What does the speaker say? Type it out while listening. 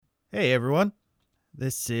Hey everyone,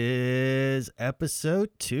 this is episode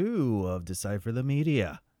 2 of Decipher the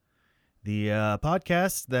Media, the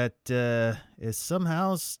podcast that is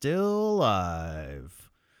somehow still alive.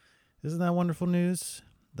 Isn't that wonderful news?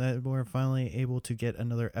 That we're finally able to get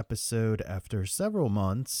another episode after several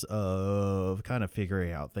months of kind of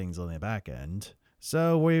figuring out things on the back end.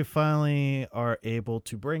 So we finally are able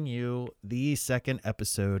to bring you the second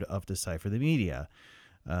episode of Decipher the Media.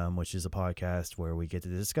 Which is a podcast where we get to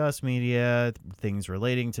discuss media, things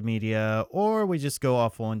relating to media, or we just go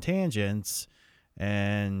off on tangents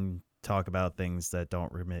and talk about things that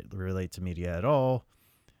don't relate to media at all,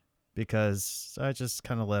 because I just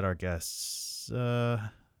kind of let our guests, do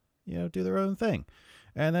their own thing.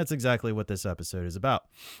 And that's exactly what this episode is about.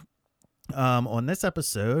 On this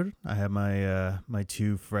episode, I have my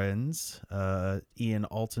two friends, Ian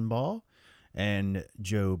Altenball and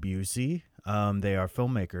Joe Busey. They are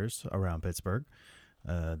filmmakers around Pittsburgh.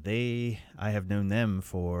 I have known them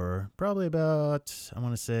for probably about, I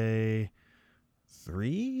want to say 3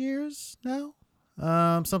 years now.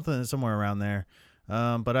 Somewhere around there.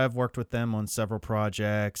 But I've worked with them on several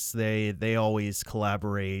projects. They always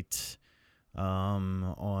collaborate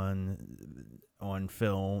on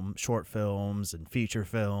film, short films and feature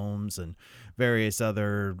films and various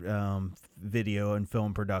other video and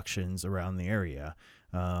film productions around the area.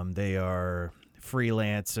 They are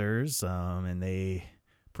freelancers, and they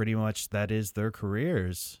pretty much, that is their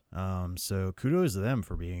careers. So kudos to them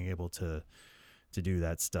for being able to do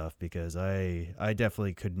that stuff, because I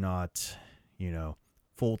definitely could not,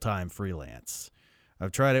 full-time freelance.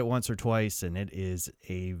 I've tried it once or twice, and it is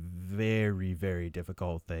a very, very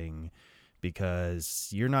difficult thing, because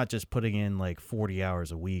you're not just putting in like 40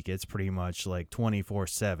 hours a week. It's pretty much like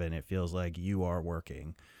 24/7. It feels like you are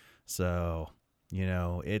working. So,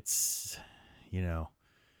 it's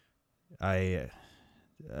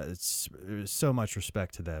so much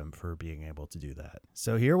respect to them for being able to do that.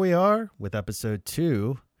 So here we are with episode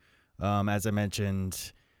 2. As I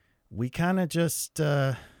mentioned, we kind of just,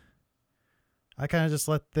 I kind of just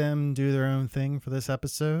let them do their own thing for this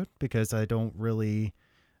episode, because I want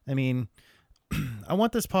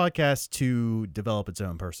this podcast to develop its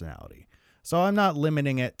own personality. So I'm not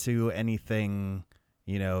limiting it to anything,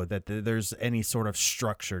 that there's any sort of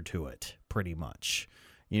structure to it, pretty much.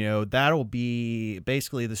 That'll be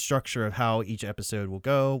basically the structure of how each episode will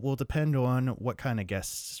go, will depend on what kind of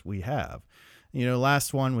guests we have.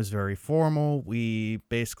 Last one was very formal. We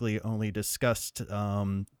basically only discussed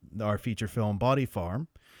our feature film Body Farm.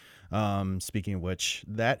 Speaking of which,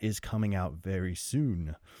 that is coming out very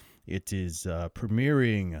soon. It is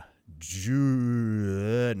premiering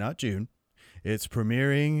not June. It's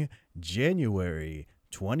premiering January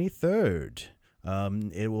 23rd.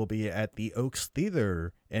 It will be at the Oaks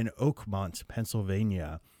Theater in Oakmont,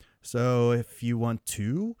 Pennsylvania. So if you want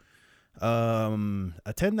to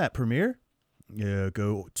attend that premiere,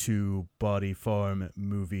 go to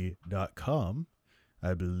bodyfarmmovie.com.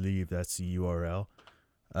 I believe that's the URL.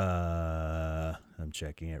 I'm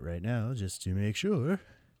checking it right now just to make sure.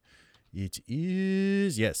 It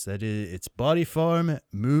is, yes, it's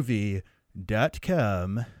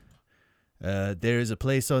bodyfarmmovie.com. There's a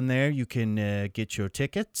place on there you can get your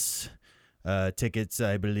tickets. Tickets,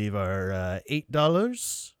 I believe, are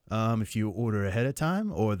 $8 if you order ahead of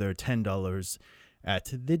time, or they're $10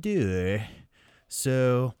 at the door.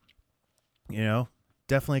 So,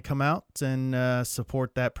 definitely come out and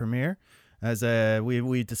support that premiere. As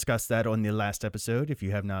we discussed that on the last episode. If you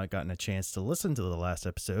have not gotten a chance to listen to the last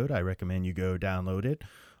episode, I recommend you go download it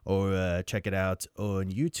or check it out on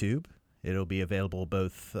YouTube. It'll be available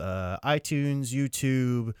both iTunes,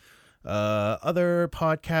 YouTube, other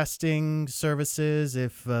podcasting services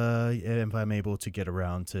if I'm able to get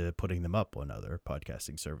around to putting them up on other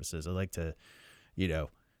podcasting services. I like to,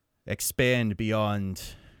 expand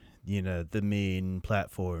beyond, the main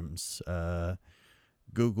platforms.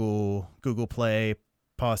 Google Play,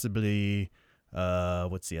 possibly,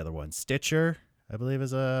 what's the other one? Stitcher, I believe,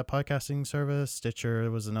 is a podcasting service.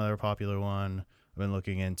 Stitcher was another popular one I've been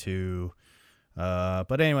looking into.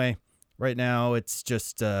 But anyway, right now it's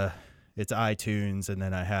just, it's iTunes, and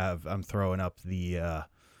then I'm throwing up the,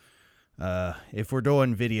 if we're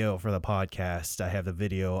doing video for the podcast, I have the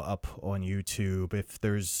video up on YouTube. If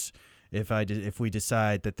we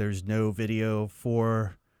decide that there's no video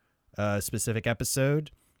for a specific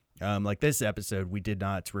episode, like this episode, we did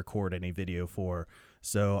not record any video for,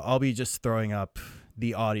 so I'll be just throwing up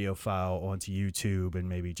the audio file onto YouTube and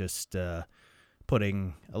maybe just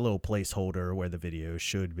putting a little placeholder where the video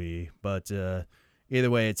should be. But either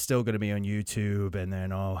way, it's still going to be on YouTube, and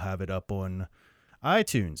then I'll have it up on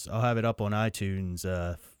iTunes. I'll have it up on iTunes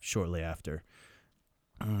shortly after.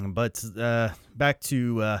 But back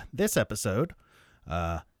to this episode.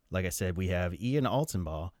 Like I said, we have Ian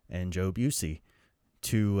Altenbaugh and Joe Busey,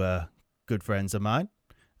 two good friends of mine.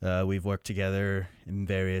 We've worked together in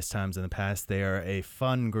various times in the past. They are a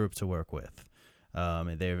fun group to work with.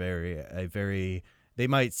 They're they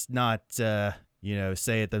might not, say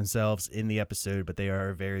it themselves in the episode, but they are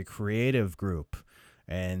a very creative group,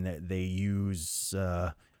 and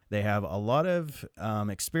they have a lot of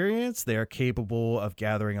experience. They are capable of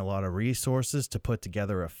gathering a lot of resources to put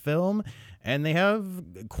together a film, and they have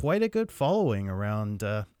quite a good following around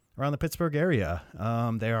the Pittsburgh area.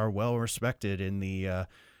 They are well respected in the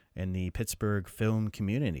Pittsburgh film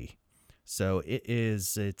community. So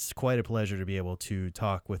it's quite a pleasure to be able to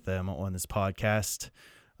talk with them on this podcast.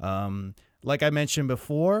 Like I mentioned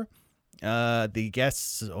before, the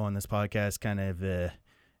guests on this podcast kind of,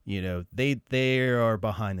 they are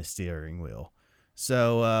behind the steering wheel.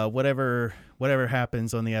 So whatever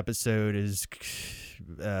happens on the episode is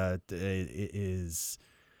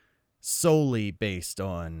solely based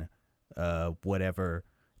on whatever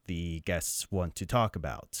the guests want to talk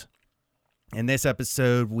about. In this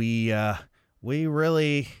episode, we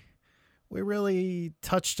really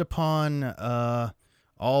touched upon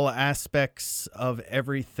all aspects of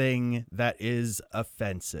everything that is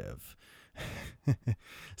offensive.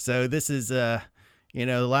 So this is the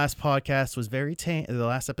last podcast was very tame. The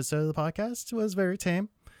last episode of the podcast was very tame.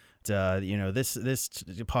 This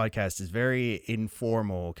podcast is very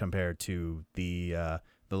informal compared to the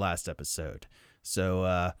last episode.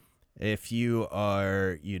 So if you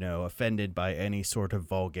are, offended by any sort of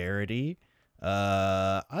vulgarity,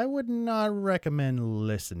 I would not recommend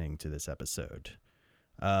listening to this episode.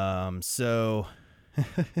 So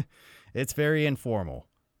it's very informal,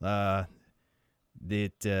 compared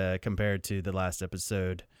to the last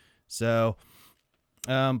episode. So,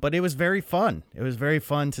 but it was very fun. It was very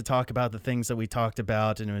fun to talk about the things that we talked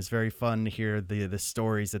about, and it was very fun to hear the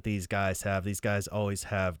stories that these guys have. These guys always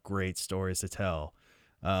have great stories to tell.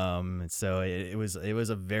 So it was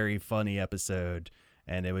a very funny episode,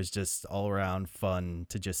 and it was just all around fun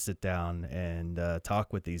to just sit down and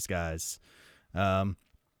talk with these guys.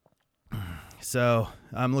 So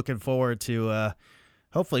I'm looking forward to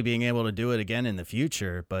hopefully being able to do it again in the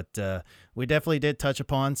future. But we definitely did touch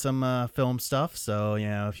upon some film stuff. So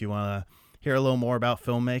if you want to hear a little more about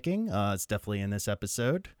filmmaking, it's definitely in this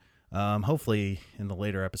episode. Hopefully in the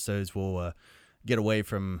later episodes we'll get away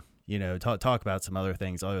from talk about some other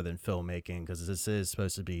things other than filmmaking, because this is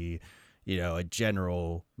supposed to be, a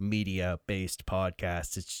general media-based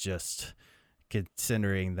podcast. It's just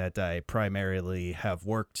considering that I primarily have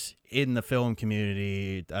worked in the film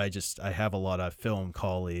community. I have a lot of film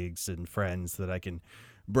colleagues and friends that I can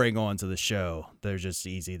bring onto the show. They're just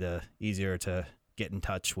easier to get in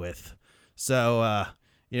touch with. So,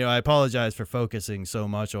 I apologize for focusing so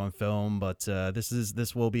much on film, but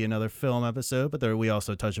this will be another film episode. But we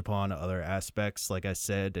also touch upon other aspects, like I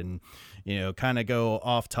said, and kind of go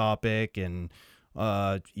off topic and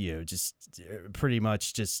just pretty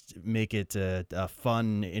much just make it a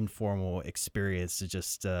fun, informal experience to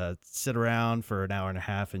just sit around for an hour and a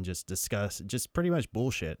half and just discuss just pretty much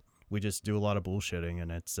bullshit. We just do a lot of bullshitting,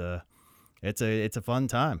 and it's a fun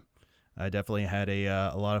time. I definitely had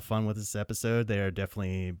a lot of fun with this episode. They are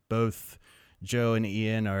definitely both, Joe and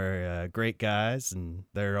Ian are great guys, and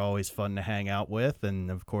they're always fun to hang out with.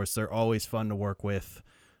 And of course, they're always fun to work with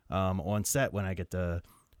on set when I get to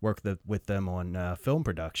work with them on film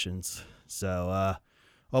productions. So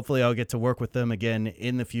hopefully I'll get to work with them again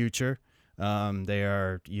in the future. They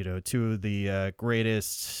are, two of the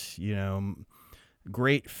greatest,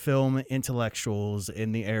 great film intellectuals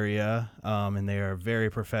in the area, and they are very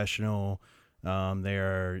professional. They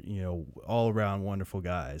are, all around wonderful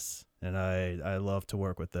guys, and I love to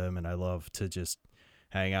work with them, and I love to just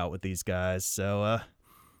hang out with these guys. So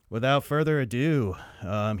without further ado,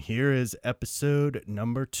 here is episode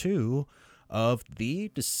number 2 of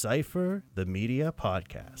the Decipher the Media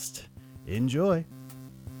podcast. Enjoy.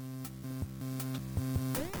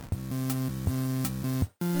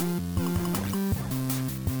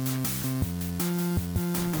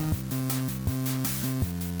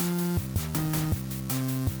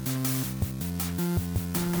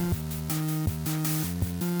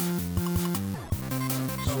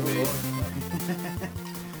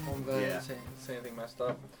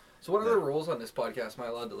 So what are the rules on this podcast? Am I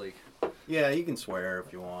allowed to leak? Yeah, you can swear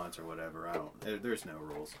if you want or whatever. There's no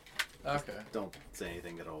rules. Okay. Don't say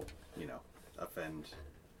anything that'll, offend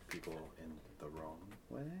people in the wrong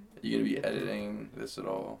way. Are you going to be editing this at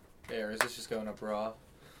all? Yeah, or is this just going up raw?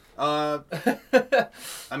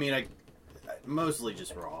 I mean, I mostly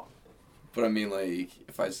just raw. But I mean, like,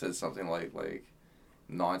 if I said something like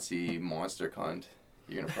Nazi monster cunt,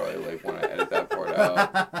 you're gonna probably like want to edit that part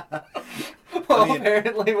out. Well, I mean,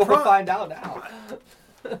 apparently we'll find out now.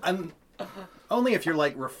 I'm only if you're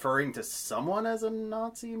like referring to someone as a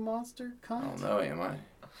Nazi monster I cunt. don't know, am I?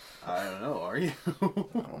 I don't know. Are you? I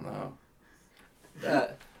don't know.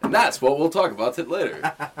 And that's what we'll talk about later.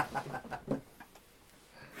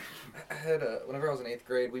 I had whenever I was in 8th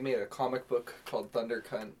grade, we made a comic book called Thunder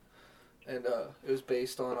Cunt, and it was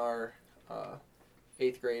based on our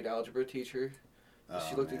 8th grade algebra teacher.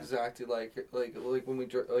 She looked exactly like when we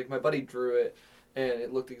like my buddy drew it, and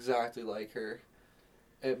it looked exactly like her,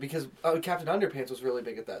 and because Captain Underpants was really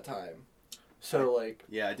big at that time, so like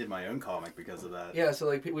Yeah, I did my own comic because of that. yeah, so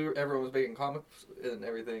like everyone was making comics and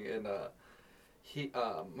everything, and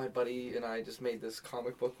my buddy and I just made this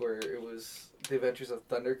comic book where it was the Adventures of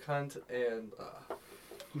Thunder Cunt and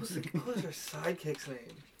what was her sidekick's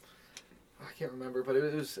name? I can't remember, but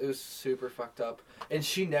it was super fucked up, and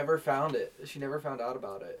she never found it. She never found out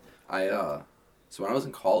about it. So when I was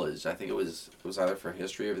in college, I think it was either for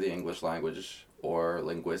history of the English language or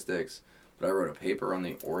linguistics, but I wrote a paper on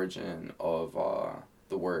the origin of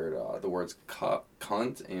the words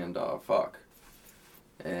cunt and fuck.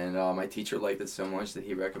 And my teacher liked it so much that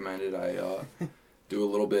he recommended I do a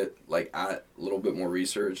little bit more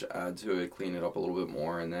research, add to it, clean it up a little bit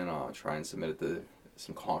more, and then try and submit it to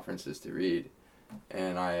some conferences to read.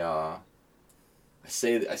 And I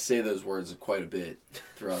say those words quite a bit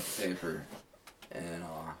throughout the paper, and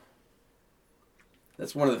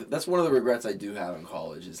that's one of the regrets I do have in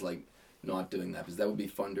college is like not doing that, because that would be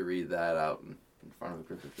fun to read that out in front of a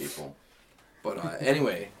group of people. But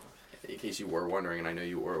anyway, in case you were wondering, and I know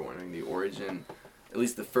you were wondering, the origin, at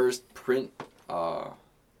least the first print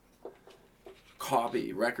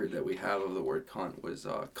copy record that we have of the word cunt was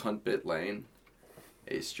Cuntbit Lane,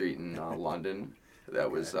 a street in London that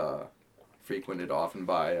was frequented often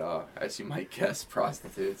by, as you might guess,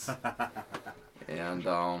 prostitutes. And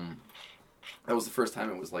that was the first time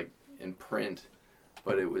it was like in print,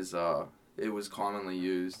 but it was commonly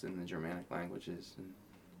used in the Germanic languages and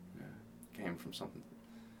came from something.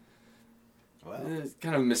 Well, It's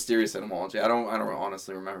kind of mysterious etymology. I don't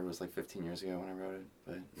honestly remember. It was like 15 years ago when I wrote it,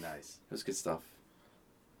 but nice. it was good stuff.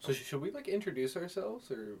 So should we like introduce ourselves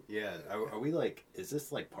or? Yeah, are we like? Is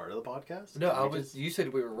this like part of the podcast? No, you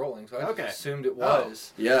said we were rolling, so I Okay. just assumed it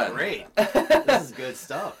was. Yeah. Great. This is good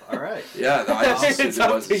stuff. All right. Yeah, I just It's assumed it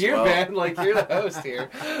up was to as you, well. man. Like you're the host here.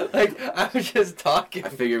 Like I'm just talking. I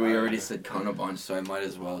figured we already said cunt a bunch, so I might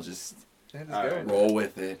as well just Yeah, just All go. right. roll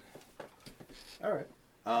with it. All right.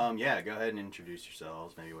 Yeah, go ahead and introduce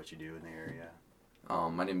yourselves. Maybe what you do in the area.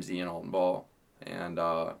 My name is Ian Altenball, and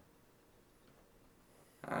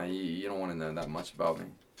you don't want to know that much about me.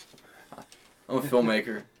 I'm a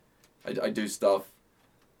filmmaker. I do stuff.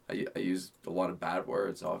 I use a lot of bad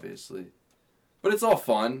words, obviously, but it's all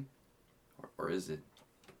fun, or is it?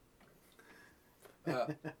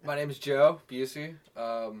 My name is Joe Busey.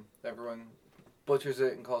 Everyone butchers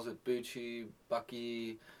it and calls it Bucci,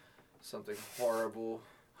 Bucky, something horrible.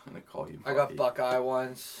 I'm gonna call you. I got Bucky. Buckeye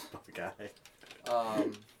once. Guy.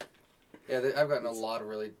 Yeah, I've gotten a lot of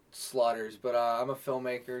really slaughters, but I'm a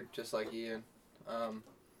filmmaker just like Ian.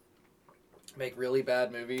 Make really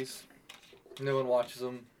bad movies. No one watches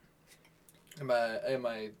them. And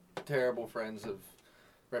my terrible friends have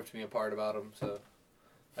ripped me apart about them, so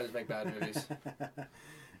I just make bad movies.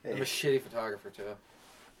 I'm a shitty photographer too.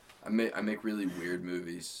 I make really weird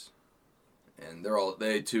movies, and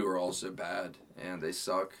they too are also bad, and they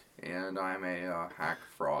suck. And I'm a hack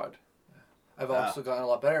fraud. I've also gotten a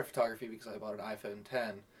lot better at photography because I bought an iPhone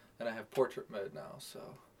 10 and I have portrait mode now. So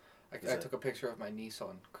I took a picture of my niece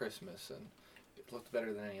on Christmas and it looked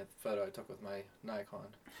better than any photo I took with my Nikon.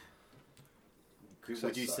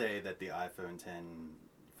 Would you say that the iPhone 10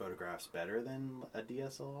 photographs better than a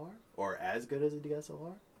DSLR, or as good as a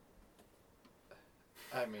DSLR?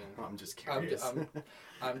 I mean, I'm just curious.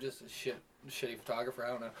 I'm just a shitty photographer. I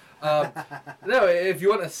don't know. No, if you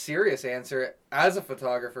want a serious answer, as a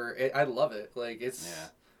photographer, I love it. Like it's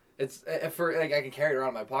for like I can carry it around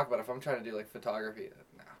in my pocket. But if I'm trying to do like photography,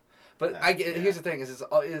 no. But here's the thing: is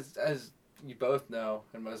as you both know,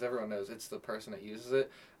 and most everyone knows, it's the person that uses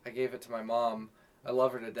it. I gave it to my mom. I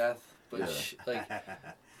love her to death, but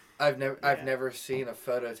I've never seen a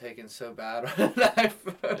photo taken so bad on an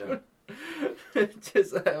iPhone. Yeah.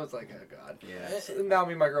 I was like, oh god. Yeah. So now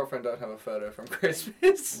me and my girlfriend don't have a photo from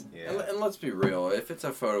Christmas. Yeah. And let's be real, if it's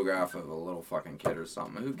a photograph of a little fucking kid or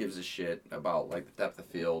something, who gives a shit about like the depth of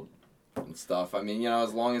field? and stuff. I mean,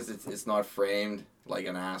 as long as it's not framed like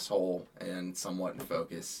an asshole and somewhat in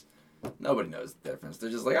focus, nobody knows the difference. They're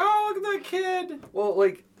just like, oh, look at that kid. Well,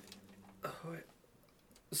 like,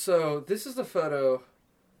 so this is the photo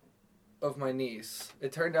of my niece.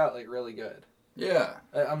 It turned out like really good. Yeah.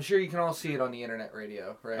 I'm sure you can all see it on the internet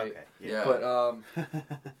radio, right? Okay. Yeah.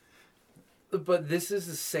 But this is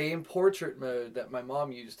the same portrait mode that my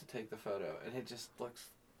mom used to take the photo, and it just looks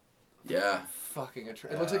fucking it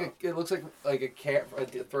looks like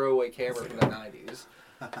a throwaway camera from the 90s.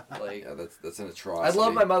 Like that's an atrocity. I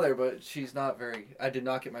love my mother, but she's not very. I did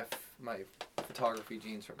not get my photography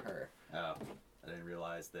genes from her. Oh, I didn't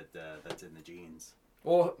realize that that's in the genes.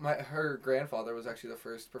 Well, her grandfather was actually the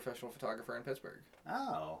first professional photographer in Pittsburgh.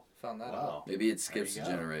 Oh, Found that wow. out. Maybe it skips a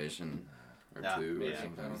generation or two. maybe. Or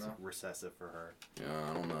something. I don't know. Recessive for her. Yeah,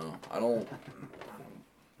 I don't know. I don't.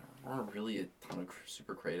 There aren't really a ton of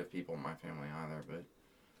super creative people in my family either, but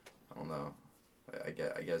I don't know. I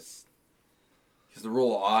guess because the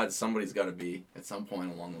rule of odds, somebody's got to be at some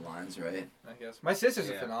point along the lines, right? I guess my sister's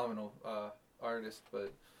a phenomenal artist,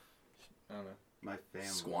 but I don't know. My family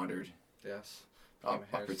squandered. Yes.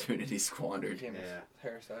 Opportunity squandered. Became a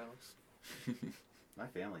hairstylist. My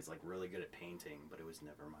family's like really good at painting, but it was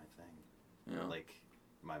never my thing. Yeah. Like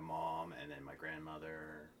my mom and then my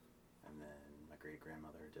grandmother and then my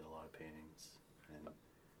great-grandmother did a lot of paintings and I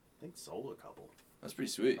think sold a couple. That's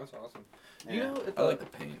pretty sweet. That's awesome. Yeah. You know, I like the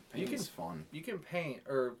paint. Painting's fun. You can paint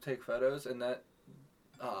or take photos, and that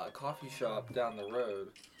coffee shop down the road.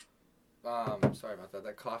 Sorry about that.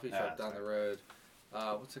 That coffee shop down the road.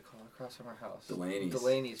 What's it called? Across from our house.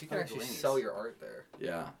 Delaney's. You can actually sell your art there.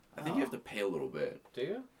 Yeah. I think you have to pay a little bit. Do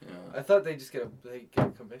you? Yeah. I thought they just get a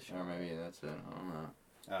commission. Or maybe that's it. I don't know.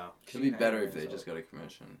 Oh. It'd be better if they just got a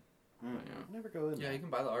commission. But, Never go in there. Yeah, you can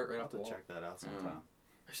buy the art right I'll off have the to wall. check that out sometime.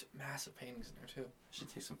 There's massive paintings in there too. I should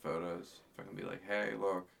take some photos. If I can be like, hey,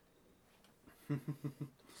 look.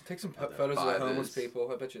 Take some photos of the homeless people.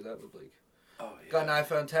 I bet you that would like. Oh yeah. Got an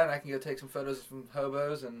iPhone 10. I can go take some photos of some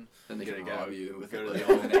hobos and. Then they can Go rob you with go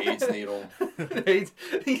to an AIDS needle. You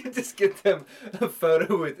can just get them a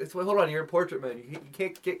photo with. It's hold on, you're in portrait mode. You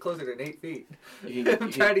can't get closer than 8 feet.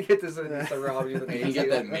 I'm trying to get this to rob you with an You AIDS can get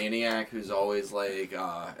needle. that maniac who's always like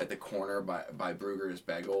at the corner by Brugger's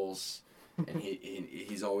Bagels, and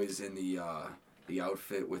he's always in the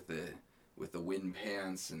outfit with the wind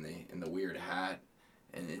pants and the weird hat.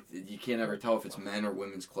 And you can't ever tell if it's men or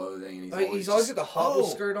women's clothing. And He's always got the hobble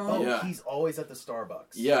skirt on. Oh, Yeah. he's always at the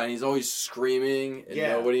Starbucks. Yeah, and he's always screaming, and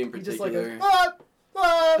nobody in He just like particular. goes,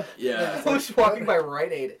 "Ah!" Yeah. I was walking by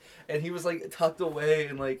Rite Aid, and he was like tucked away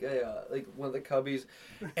in like one of the cubbies,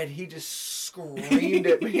 and he just screamed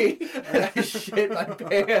at me, and I shit my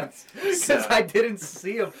pants because I didn't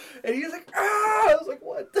see him, and he was like, "Ah!" I was like,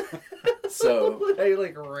 "What?" So I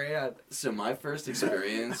like ran. So my first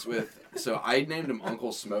experience I named him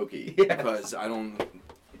Uncle Smokey Yes.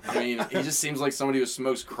 because he just seems like somebody who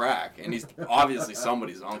smokes crack, and he's obviously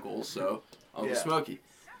somebody's uncle, so Uncle Smokey.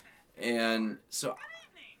 And so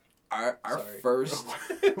our first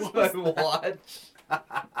my watch.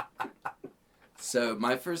 So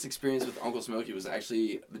my first experience with Uncle Smokey was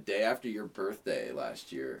actually the day after your birthday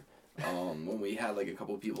last year, when we had like a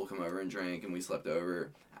couple of people come over and drink, and we slept over.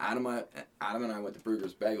 Adam and I went to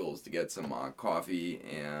Brugger's Bagels to get some coffee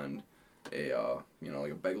and a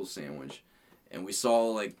like a bagel sandwich, and we saw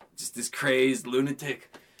like just this crazed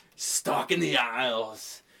lunatic stalking the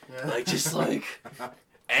aisles, like just like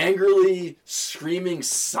angrily screaming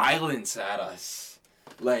silence at us,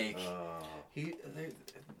 like.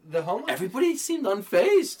 The homeless. Everybody seemed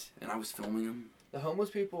unfazed, and I was filming them. The homeless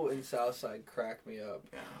people in Southside crack me up.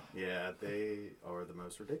 Yeah, they are the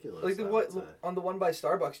most ridiculous. Like on the one by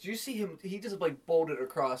Starbucks, did you see him? He just like bolted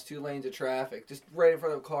across 2 lanes of traffic, just right in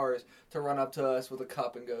front of cars, to run up to us with a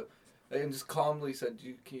cup and go, and just calmly said,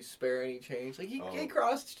 "Can you spare any change?" Like he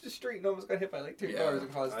crossed the street and almost got hit by like 2 cars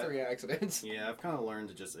and caused 3 accidents. Yeah, I've kind of learned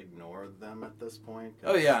to just ignore them at this point.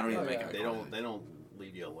 Oh yeah, I don't even make eye They contact. They don't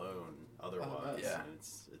leave you alone otherwise. Yeah. And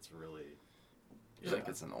it's really. You're like,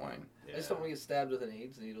 it's annoying. I just don't want to get stabbed with an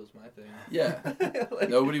AIDS needle is my thing. Yeah. Like,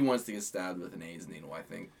 Nobody wants to get stabbed with an AIDS needle, I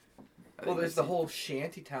think. Well, there's the whole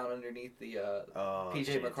shanty town underneath the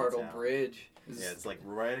PJ McCardle Bridge. Yeah, it's like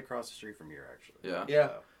right across the street from here, actually. Yeah. Yeah.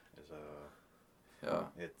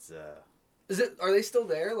 It's Is it? Are they still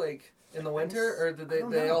there, like in the winter, or did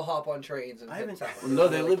they all hop on trains and head south? No,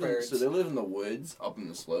 they Like live in the woods up in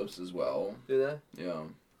the slopes as well. Do they? Yeah.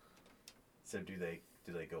 So do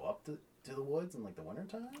they go up to the woods in like the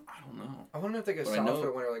wintertime? I don't know. I wonder if they go But I south know- for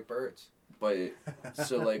the winter like birds. But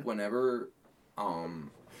so like whenever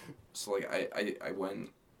so like I went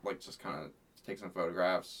like just kind of take some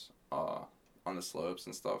photographs on the slopes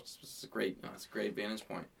and stuff. It's a great, it's a great vantage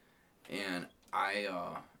point. And I,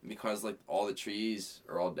 because like all the trees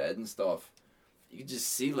are all dead and stuff, you can just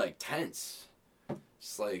see like tents.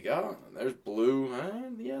 Just like, oh, there's blue.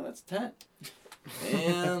 Yeah, that's a tent.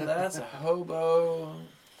 And that's a hobo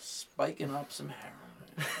spiking up some heroin.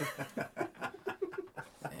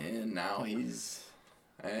 And now he's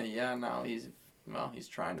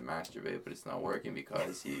trying to masturbate, but it's not working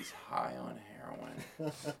because he's high on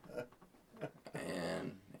heroin.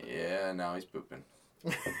 And yeah, now he's pooping.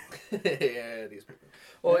 Yeah, these people.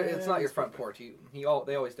 Well, it's not your front porch. They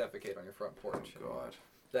always defecate on your front porch. Oh God.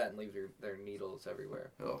 That and leave their needles everywhere.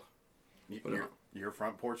 Oh. Your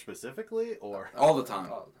front porch specifically, or all the time?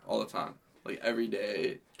 All the time. Like every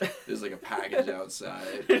day, there's like a package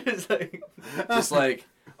outside. It's like just like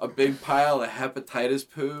a big pile of hepatitis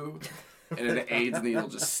poo and an AIDS needle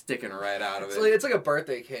just sticking right out of it. it's like a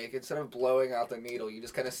birthday cake. Instead of blowing out the needle, you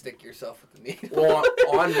just kind of stick yourself with the needle. Well,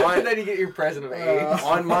 on my and then you get your present of AIDS.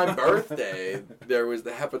 On my birthday, there was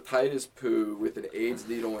the hepatitis poo with an AIDS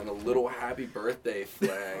needle and a little happy birthday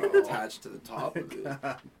flag attached to the top of it.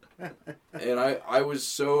 And I was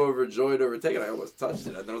so overjoyed, overtaken, I almost touched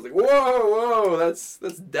it. And then I was like, whoa, that's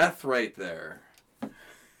death right there.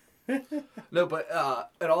 No, but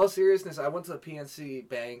in all seriousness, I went to the PNC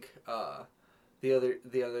Bank the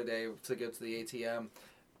other day to go to the ATM,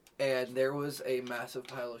 and there was a massive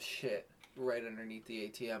pile of shit right underneath the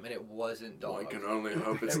ATM, and it wasn't dog. Well, I can only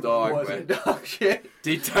hope it's dog. It wasn't dog shit.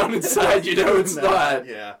 Deep down inside, you know it's not.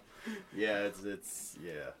 Yeah. Yeah, it's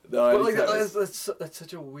yeah. No, but like that's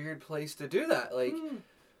such a weird place to do that, like,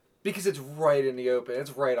 because it's right in the open.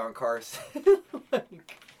 It's right on Carson.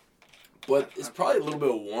 Like, but it's probably a little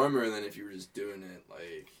bit warmer than if you were just doing it.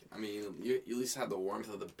 Like, I mean, you at least have the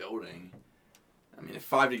warmth of the building. I mean, at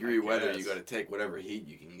 5-degree weather, you got to take whatever heat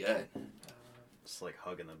you can get. Just like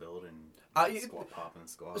hugging the building, popping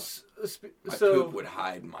squat. My poop would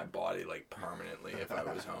hide my body like permanently if I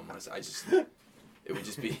was homeless. It would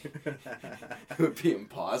just be, it would be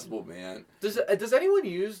impossible, man. Does anyone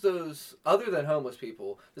use those, other than homeless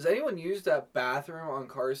people, does anyone use that bathroom on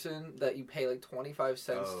Carson that you pay like 25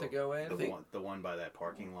 cents to go in? The one by that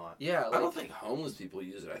parking lot? Yeah. Like, I don't think homeless people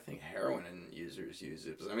use it. I think heroin users use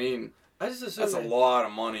it. I mean, I just assume that's a lot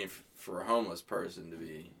of money for a homeless person to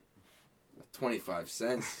be 25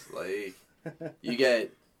 cents. Like, you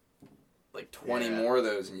get like 20 more of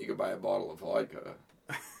those and you could buy a bottle of vodka.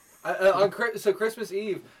 So Christmas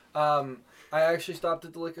Eve, I actually stopped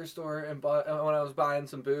at the liquor store and bought. When I was buying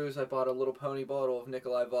some booze, I bought a little pony bottle of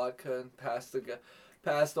Nikolai vodka and passed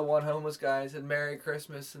the one homeless guy and said "Merry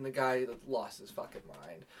Christmas," and the guy lost his fucking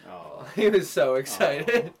mind. Oh, he was so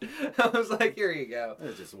excited. I was like, "Here you go."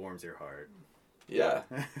 It just warms your heart. Yeah,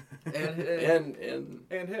 and him.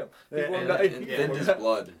 And his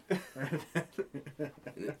blood.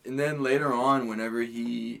 And then later on, whenever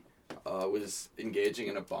he was engaging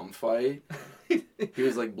in a bum fight, he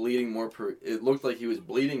was like bleeding more. It looked like he was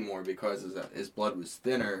bleeding more because his blood was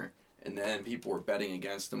thinner, and then people were betting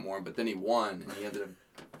against him more. But then he won, and he ended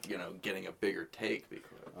up, getting a bigger take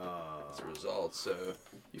as a result. So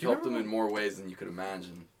you helped him in more ways than you could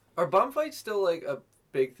imagine. Are bum fights still like a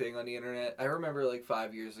big thing on the internet? I remember like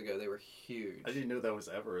 5 years ago they were huge. I didn't know that was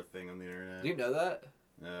ever a thing on the internet. Do you know that?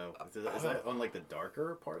 No, is that on like the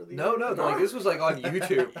darker part of the? No, like this was like on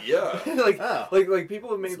YouTube. Yeah, like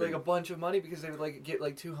people have made like a bunch of money because they would like get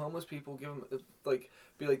like two homeless people, give them like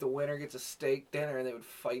be like the winner gets a steak dinner, and they would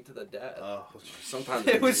fight to the death. Oh, sometimes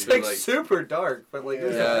it was like super dark, but like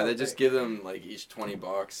they just give them like each $20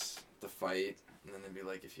 to fight, and then they'd be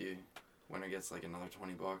like, if you winner gets like another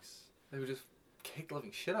 $20, they would just kick the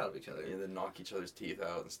living shit out of each other. Yeah, they'd knock each other's teeth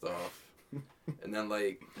out and stuff. And then,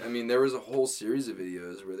 like, I mean, there was a whole series of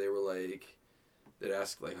videos where they were, like, they'd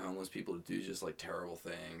ask, like, homeless people to do just, like, terrible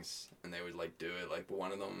things, and they would, like, do it. Like,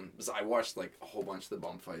 one of them, I watched, like, a whole bunch of the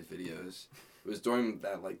bum fight videos. It was during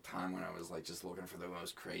that, like, time when I was, like, just looking for the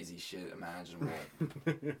most crazy shit imaginable.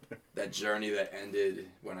 That journey that ended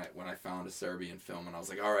when I found a Serbian film, and I was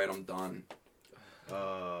like, all right, I'm done.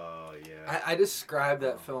 Oh, yeah. I described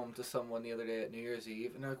that film to someone the other day at New Year's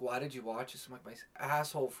Eve, and they're like, why did you watch this? I'm like, my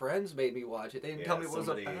asshole friends made me watch it. They didn't tell me what it was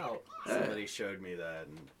about. Somebody showed me that,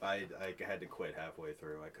 and I had to quit halfway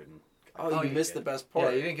through. I couldn't. Oh, you missed the best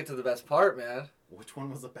part. Yeah, you didn't get to the best part, man. Which one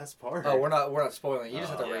was the best part? Oh, we're not spoiling it. You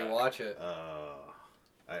just have to rewatch it.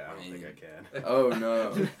 I don't think I can. Oh,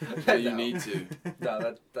 no. No, you need to.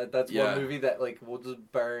 No, that's one movie that, like, will just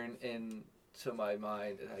burn into my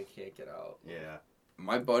mind, and I can't get out. Yeah.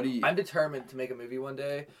 My buddy... I'm determined to make a movie one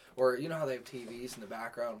day, or you know how they have TVs in the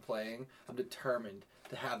background playing? I'm determined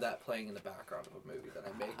to have that playing in the background of a movie that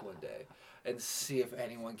I make one day, and see if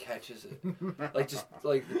anyone catches it. Like, just,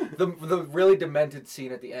 like, the really demented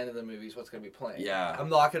scene at the end of the movie is what's going to be playing. Yeah. I'm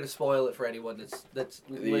not going to spoil it for anyone that's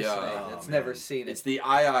listening, that's never seen it. It's the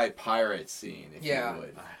I pirate scene, if you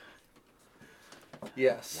would.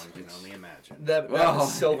 Yes. One can only imagine. That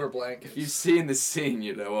was Silver Blanket. If you've seen the scene,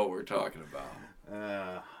 you know what we're talking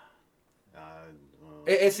about.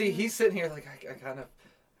 See, he's sitting here like, I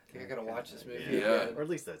think I gotta watch this movie. Yeah. Or at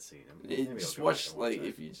least that scene. Just watch, like,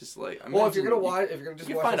 if you just, like... Well, if you're gonna watch... If you're gonna just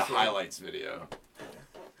you watch can find a scene, highlights video.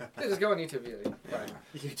 Yeah, just go on YouTube. Right.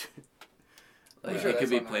 Like, sure it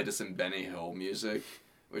could be online. played to some Benny Hill music,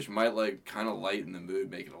 which might, like, kind of lighten the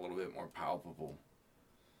mood, make it a little bit more palpable.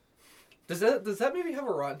 Does that movie have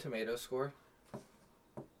a Rotten Tomatoes score?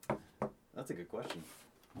 That's a good question.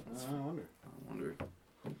 I wonder.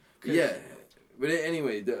 Yeah, but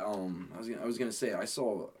anyway, I was gonna say I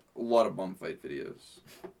saw a lot of bum fight videos.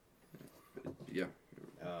 Yeah.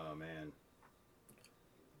 Oh man.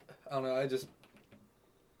 I don't know.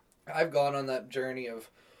 I've gone on that journey of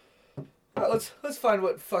let's find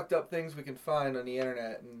what fucked up things we can find on the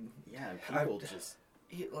internet, and yeah, people just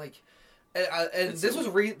like. And this was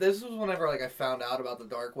whenever like I found out about the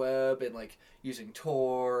dark web and like using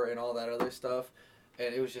Tor and all that other stuff,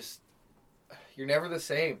 and it was just you're never the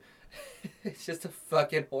same. It's just a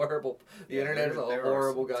fucking horrible. The internet is a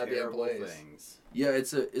horrible goddamn place. Things. Yeah,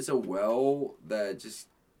 it's a well that just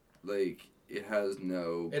like it has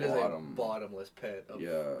no It bottom. is a bottomless pit of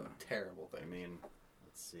terrible things. I mean,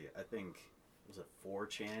 let's see. I think was it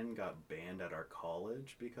 4chan got banned at our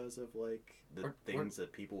college because of like the things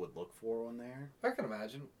that people would look for on there. I can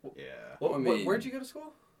imagine. Yeah. Well, where'd you go to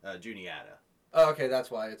school? Juniata. Oh, okay, that's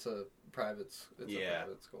why it's a private. It's a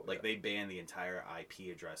private school. Like they banned the entire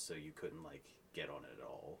IP address, so you couldn't like get on it at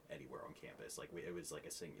all anywhere on campus. Like it was like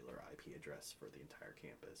a singular IP address for the entire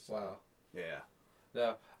campus. So. Wow. Yeah.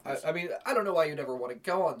 No, I mean I don't know why you'd ever want to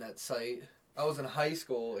go on that site. I was in high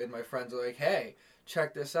school and my friends were like, "Hey,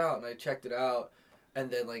 check this out," and I checked it out, and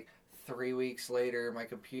then like 3 weeks later,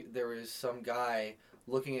 there was some guy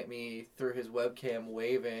looking at me through his webcam,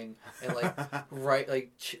 waving and like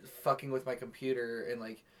fucking with my computer and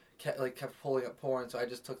like kept pulling up porn. So I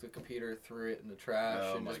just took the computer, threw it in the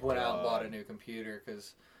trash, and just went out and bought a new computer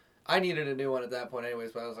because I needed a new one at that point,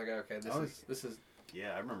 anyways. But I was like, okay, this is.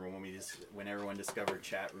 Yeah, I remember when everyone discovered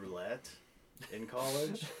chat roulette in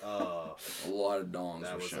college. A lot of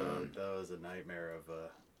dongs were shown. That was a nightmare of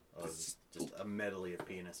just a medley of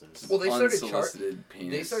penises. Well, they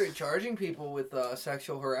started charging people with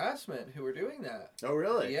sexual harassment who were doing that. Oh,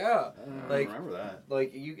 really? Yeah. I remember that.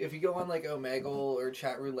 Like if you go on like Omegle or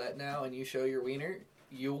chat roulette now and you show your wiener,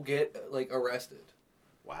 you'll get like arrested.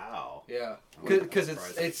 Wow. Yeah. Because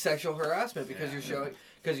it's sexual harassment because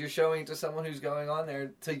you're showing it to someone who's going on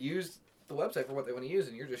there to use the website for what they want to use,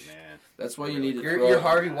 and you're just That's why you need to. You're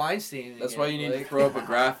Harvey Weinstein. That's why you need to throw up a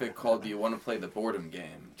graphic called "Do you want to play the boredom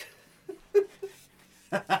game?"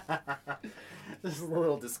 This is a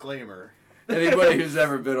little disclaimer. Anybody who's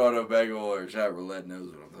ever been on Omegle or chat roulette knows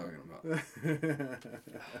what I'm talking about.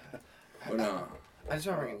 But no. I just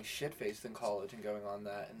remember getting shit faced in college and going on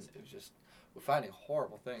that, and it was just we're finding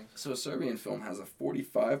horrible things. So a Serbian film has a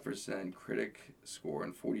 45% critic score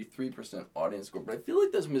and 43% audience score, but I feel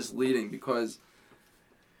like that's misleading because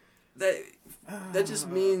that just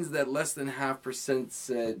means that less than 0.5%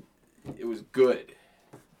 said it was good.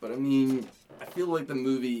 But I mean, I feel like the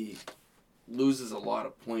movie loses a lot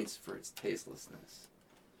of points for its tastelessness.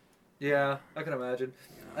 Yeah, I can imagine.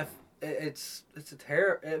 It's a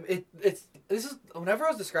terror. This is whenever I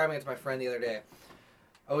was describing it to my friend the other day,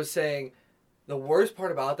 I was saying the worst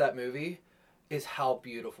part about that movie is how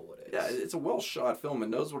beautiful it is. Yeah, it's a well shot film. It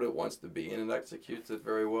knows what it wants to be, and it executes it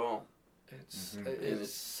very well.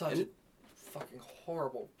 It's such a fucking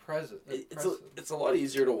horrible present. It's a lot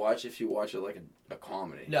easier to watch if you watch it like a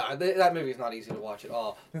comedy. No, that movie is not easy to watch at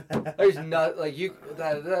all. There's not like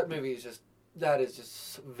that movie is just. That is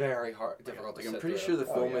just very difficult to sit I'm pretty through. sure the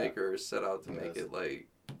filmmaker set out to make it like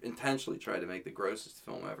intentionally try to make the grossest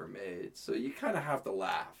film ever made. So you kind of have to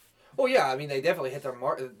laugh. Well, yeah, I mean they definitely hit their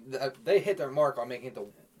mark. They hit their mark on making it the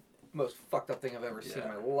most fucked up thing I've ever seen in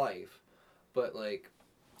my life. But like,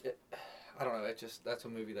 I don't know. That's a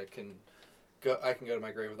movie that I can go to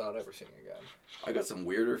my grave without ever seeing again. I got some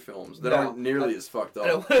weirder films that aren't nearly as fucked up. I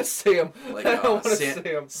don't want to see them. Like I don't want to see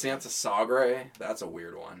them. Santa Sagre. That's a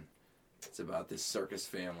weird one. It's about this circus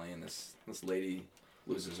family, and this lady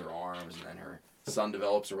loses her arms, and then her son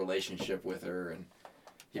develops a relationship with her, and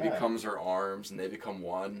he becomes her arms, and they become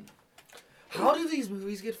one. How do these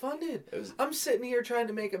movies get funded? I'm sitting here trying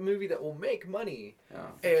to make a movie that will make money.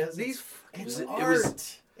 Yeah. And these... It's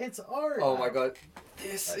art. It's art. Oh my god.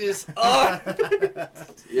 This is art!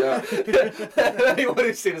 Yeah. Anyone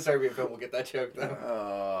who's seen a Serbian film will get that joke,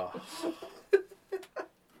 though.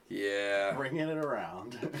 Yeah. Bringing it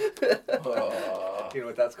around. You know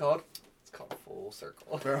what that's called? It's called Full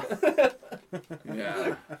Circle.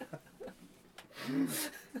 Yeah.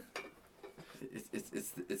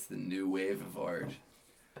 It's the new wave of art.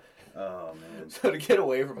 Oh man. So to get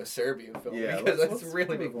away from a Serbian film, because that's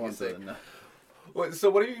really making me sick. So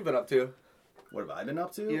what have you been up to? What have I been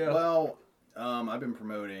up to? Yeah. Well, I've been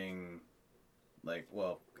promoting, I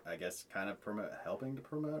guess kind of helping to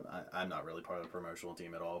promote. I'm not really part of the promotional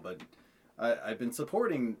team at all, but I've been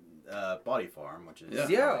supporting Body Farm, which is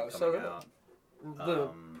coming out. The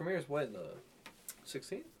premiere's when? The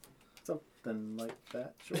 16th? Something like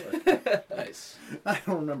that, sure. Nice. I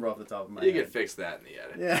don't remember off the top of my You head. can fix that in the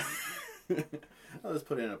edit. Yeah. I'll just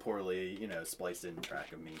put in a poorly, spliced in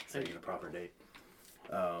track of me saying the proper date.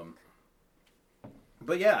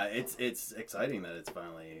 But yeah, it's exciting that it's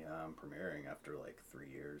finally premiering after 3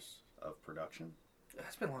 years of production.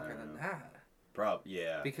 It's been longer than that.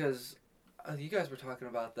 Yeah. Because you guys were talking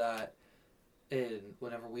about that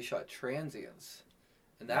whenever we shot Transients.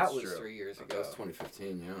 And that That's was true. 3 years That ago. was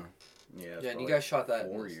 2015, yeah. Yeah, And you guys shot that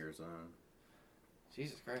 4 in years on.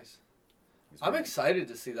 Jesus Christ. I'm excited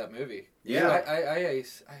to see that movie. Yeah. I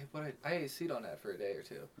AC'd on that for a day or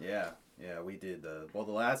two. Yeah, we did the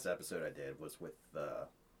last episode I did was with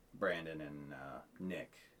Brandon and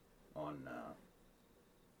Nick on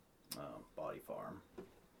Body Farm,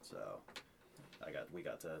 so we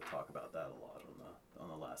got to talk about that a lot on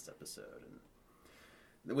the last episode,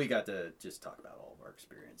 and we got to just talk about all of our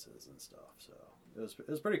experiences and stuff. So it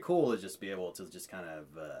was pretty cool to just be able to just kind of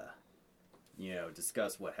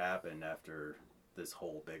discuss what happened after this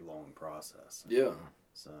whole big long process. Yeah.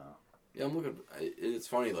 So. Yeah, I'm looking. It's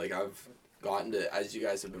funny. I've gotten to, as you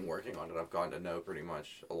guys have been working on it, I've gotten to know pretty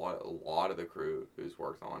much a lot of the crew who's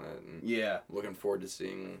worked on it, and looking forward to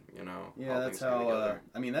seeing that's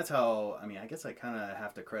how I guess I kind of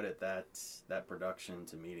have to credit that production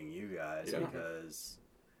to meeting you guys because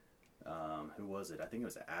who was it? I think it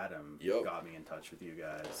was Adam got me in touch with you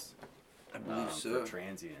guys. I believe so. For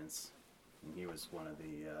Transients, and he was one of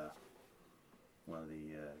the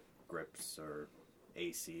grips or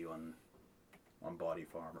AC on Body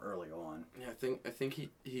Farm early on. Yeah, I think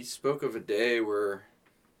he spoke of a day where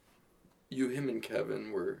him and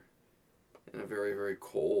Kevin were in a very, very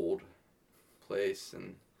cold place,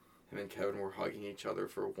 and him and Kevin were hugging each other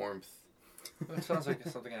for warmth. That sounds like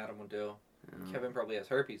something Adam would do. Yeah. Kevin probably has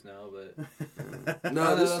herpes now, but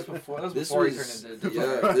no, this was before he turned into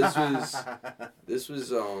this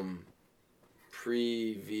was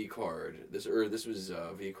pre V card. This was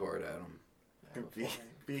V card Adam.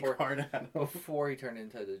 V-card Adam. Before he turned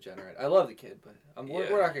into a degenerate. I love the kid, but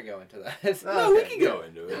we're not going to go into that. No, we can go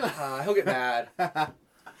into it. He'll get mad.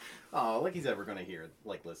 Oh, like he's ever going to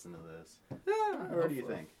listen to this. Yeah, or do you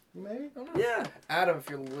think? Maybe? Yeah. Adam, if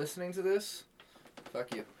you're listening to this,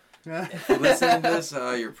 fuck you. If you're listening to this,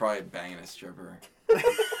 you're probably banging a stripper.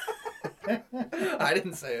 I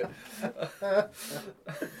didn't say it.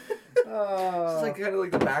 It's like kind of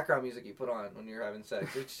like the background music you put on when you're having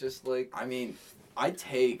sex. It's just like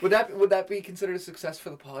would that be considered a success for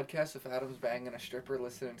the podcast if Adam's banging a stripper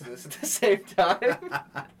listening to this at the same time?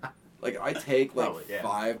 I take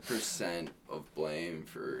 5% of blame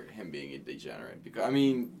for him being a degenerate because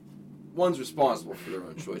one's responsible for their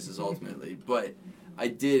own choices ultimately, but I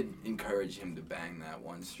did encourage him to bang that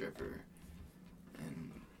one stripper,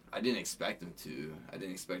 and I didn't expect him to. I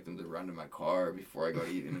didn't expect him to run to my car before I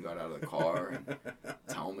even got out of the car and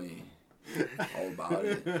tell me all about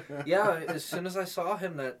it. Yeah, as soon as I saw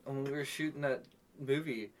him when we were shooting that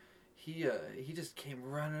movie, he just came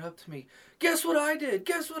running up to me. Guess what I did?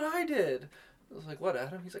 Guess what I did? I was like, what,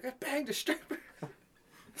 Adam? He's like, I banged a stripper.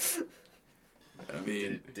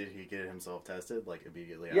 Did he get himself tested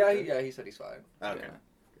immediately? Yeah, he said he's fine. Okay.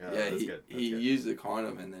 Yeah, he used the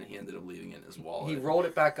condom and then he ended up leaving it in his wallet. He rolled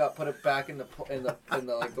it back up, put it back in the the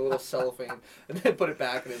little cellophane, and then put it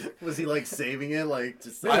back in his. Was he saving it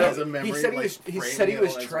just as a memory? He said he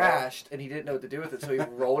was trashed and he didn't know what to do with it, so he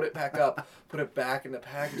rolled it back up, put it back in the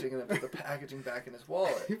packaging, and then put the packaging back in his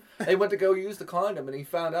wallet. And he went to go use the condom and he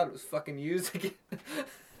found out it was fucking used again.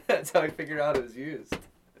 That's how he figured out it was used.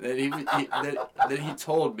 Then he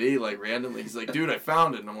told me randomly, he's like, dude, I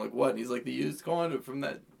found it, and I'm like, what? And he's like, the used condom from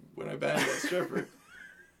that when I banged that stripper.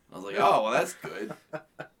 I was like, oh, well, that's good.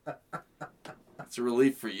 It's a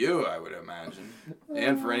relief for you, I would imagine,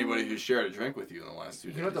 and for anybody who shared a drink with you in the last 2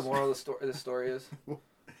 days. You know what the moral of the story is?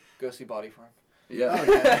 Go see Body Farm. Yeah. Oh,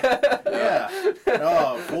 yeah. Yeah.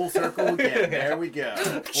 Oh, full circle again. There we go.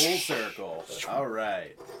 Full circle. All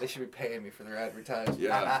right. They should be paying me for their advertising.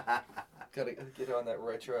 Yeah. Gotta get on that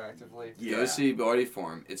retroactively. Yeah. Go see Body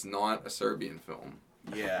Farm. It's not a Serbian film.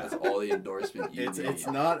 Yeah. That's all the endorsement you need. It's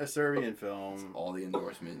not a Serbian It's film. all the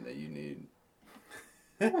endorsement that you need.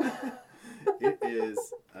 It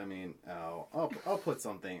is. I mean, I'll put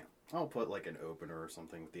something. I'll put like an opener or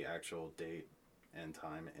something with the actual date and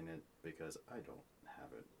time in it because I don't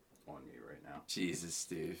have it on me right now. Jesus,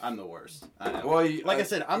 Steve. I'm the worst. I know. Well, like I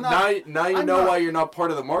said, I'm not. Now you I'm know not- why you're not part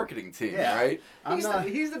of the marketing team, Yeah. right?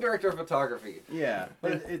 He's the director of photography. Yeah,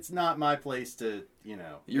 but it's not my place to, You're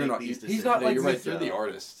make not. these he's not No, like you're right. the- You're the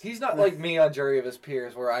artist. He's not like me on Jury of His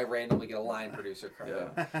Peers, where I randomly get a line producer credit.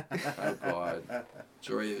 Yeah. Oh God.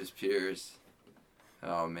 Joy of his peers.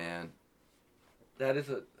 Oh man. That is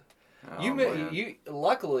a. Oh, man. You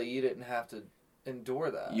luckily you didn't have to endure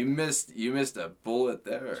that. You missed a bullet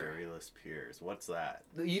there. Juryless Peers. What's that?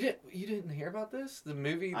 You didn't hear about this? The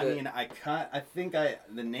movie. I mean, I think the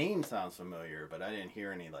name sounds familiar, but I didn't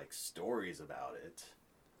hear any like stories about it.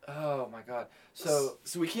 Oh my God! So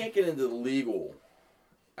we can't get into the legal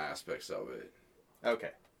aspects of it. Okay,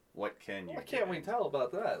 what can you? why can't we do? tell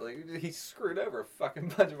about that? Like he screwed over a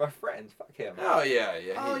fucking bunch of our friends. Fuck him. Oh yeah.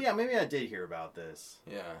 Oh yeah, maybe I did hear about this.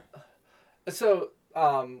 Yeah. So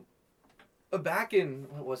back in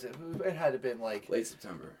what was it? It had to have been like. Late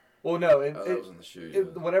September. Well, no. That was in the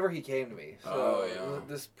shoot. Whenever he came to me. So Oh, yeah.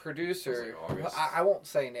 This producer. It was like August. I won't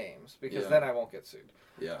say names because Yeah. then I won't get sued.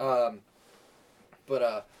 Yeah.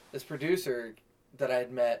 But this producer that I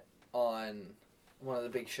had met on one of the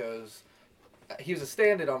big shows, he was a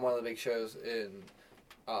stand-in on one of the big shows in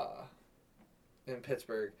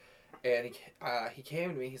Pittsburgh, and he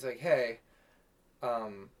came to me. He's like, "Hey, I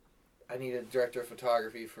need a director of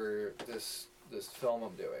photography for this film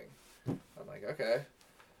I'm doing." I'm like, "Okay,"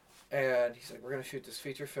 and he's like, "We're gonna shoot this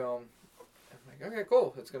feature film." I'm like, "Okay,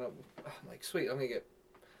 cool. I'm like, "Sweet. I'm gonna get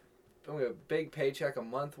a big paycheck, a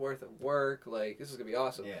month worth of work. Like, this is gonna be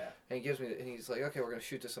awesome." Yeah. And he's like, "Okay, we're gonna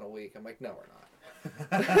shoot this in a week." I'm like, "No, we're not."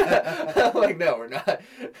 I'm like, "No, we're not."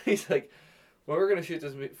 He's like, "Well, we're gonna shoot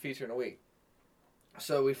this feature in a week."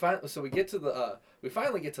 So we finally get to the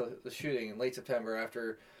shooting in late September.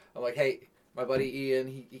 After I'm like, "Hey, my buddy Ian,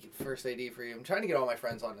 he can first AD for you." I'm trying to get all my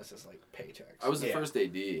friends on this as like paychecks. I was the first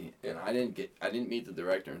AD, and I didn't meet the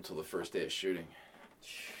director until the first day of shooting.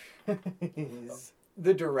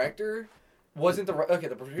 The director wasn't the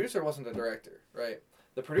producer wasn't the director, right?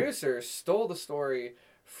 The producer stole the story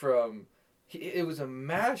from. It was a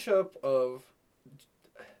mashup of.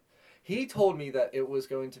 He told me that it was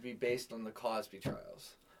going to be based on the Cosby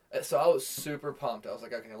trials, so I was super pumped. I was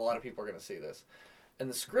like, okay, a lot of people are going to see this, and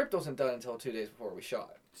the script wasn't done until 2 days before we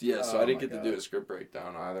shot. Yeah, so Oh I didn't my get God. to do a script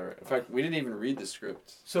breakdown either. In fact, we didn't even read the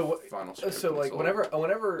script. Final script. So like until-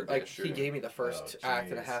 whenever the day like of he shooting. gave me the first Oh, act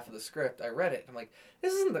and a jeez. half of the script, I read it. I'm like,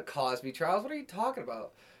 this isn't the Cosby trials. What are you talking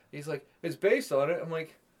about? He's like, it's based on it. I'm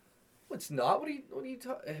like, well, it's not. What are you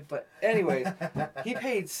talking? But anyways, he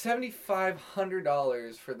paid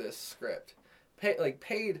 $7,500 for this script.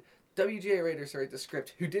 Paid WGA Raiders to write the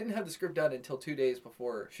script, who didn't have the script done until 2 days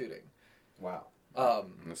before shooting. Wow.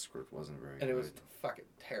 And the script wasn't very And it was good. a fucking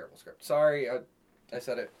terrible script. Sorry, I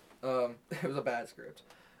said it. It was a bad script.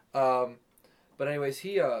 But anyways,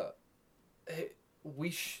 we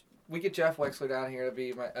get Jeff Wexler down here to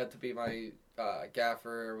be my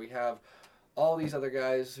gaffer. We have all these other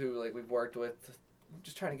guys who like we've worked with,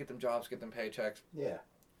 just trying to get them jobs, get them paychecks. Yeah.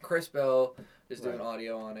 Chris Bell is doing Right.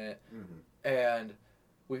 audio on it, Mm-hmm. and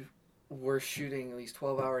we're shooting these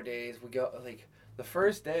 12-hour days. We go like the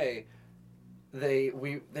first day. They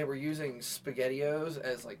were using SpaghettiOs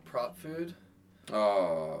as like prop food.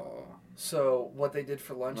 Oh. So what they did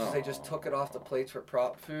for lunch is they just took it off the plates for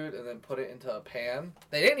prop food and then put it into a pan.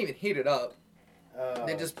 They didn't even heat it up.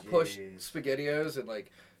 They just pushed SpaghettiOs and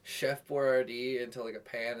like Chef Boyardee into like a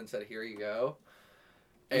pan and said, "Here you go."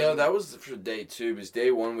 No, that was for day 2. Because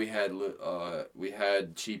day 1 we had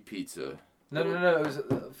cheap pizza. No. It was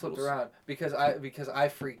flipped around because I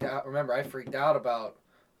freaked out. Remember, I freaked out about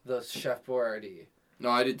the Chef Boyardee. No,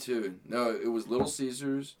 I did too. No, it was Little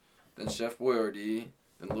Caesars, then Chef Boyardee,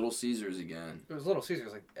 then Little Caesars again. It was Little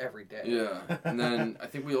Caesars like every day. Yeah, and then I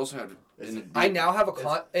think we also had. I now have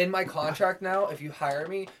in my contract now. If you hire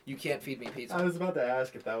me, you can't feed me pizza. I was about to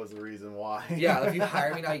ask if that was the reason why. Yeah, if you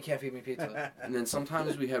hire me now, you can't feed me pizza. And then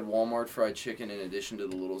sometimes we had Walmart fried chicken in addition to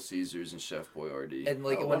the Little Caesars and Chef Boyardee. And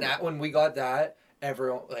like Oh, when we got that,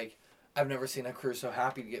 everyone like I've never seen a crew so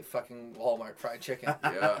happy to get fucking Walmart fried chicken.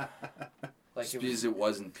 Yeah. Like Just because it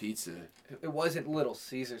wasn't pizza. it wasn't Little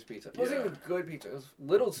Caesars pizza. It wasn't Yeah. even good pizza. It was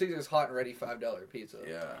Little Caesars hot and ready $5 pizza.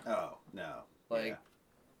 Yeah. Oh no. Like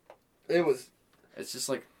Yeah. it was. It's just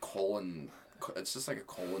like colon. It's just like a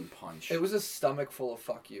colon punch. It was a stomach full of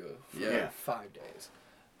fuck you for Yeah. 5 days.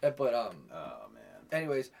 But Oh man.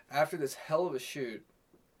 anyways, after this hell of a shoot,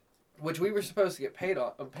 which we were supposed to get paid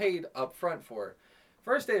up front for,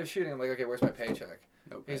 first day of shooting, I'm like, okay, where's my paycheck?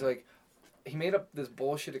 Okay. He's like, he made up this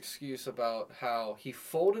bullshit excuse about how he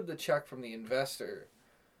folded the check from the investor,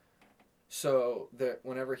 so that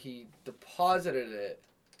whenever he deposited it,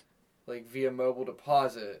 like via mobile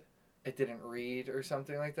deposit, it didn't read or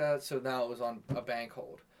something like that. So now it was on a bank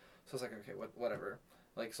hold. So I was like, okay, whatever.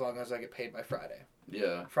 Like as long as I get paid by Friday.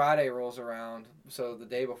 Yeah. Friday rolls around, so the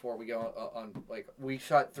day before we go on like we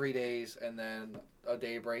shot 3 days and then a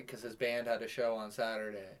day break because his band had a show on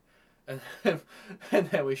Saturday, and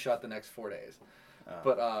then we shot the next 4 days. Oh,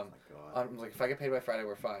 But my God. I'm like, if I get paid by Friday,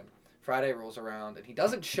 we're fine. Friday rolls around and he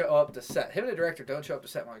doesn't show up to set. Him and the director don't show up to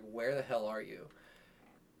set. I'm like, where the hell are you?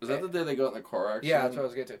 Was that the day they got in the car accident? Yeah, that's what I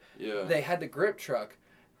was getting to. Yeah. They had the grip truck,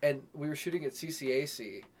 and we were shooting at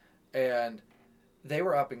CCAC, and they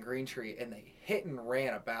were up in Green Tree, and they hit and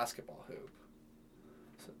ran a basketball hoop.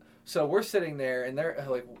 So we're sitting there, and they're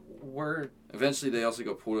like, Eventually, they also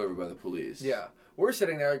got pulled over by the police. yeah, we're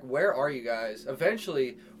sitting there like, where are you guys?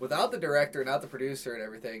 Eventually, without the director, not the producer and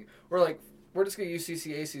everything, we're like, we're just gonna use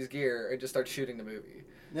CCAC's gear and just start shooting the movie.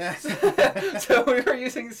 Yeah. So we were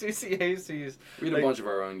using CCAC's. We had a bunch of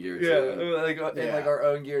our own gear, Yeah, too. in like our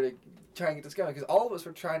own gear to try and get this going, because all of us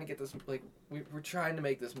were trying to get this, like, we were trying to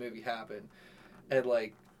make this movie happen, and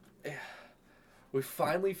like, we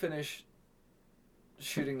finally finished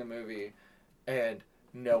shooting the movie, and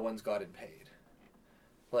no one's gotten paid.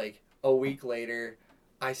 Like a week later,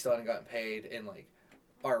 I still hadn't gotten paid, and like,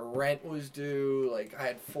 our rent was due. Like I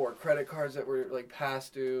had 4 credit cards that were like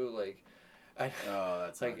past due. Like, Oh,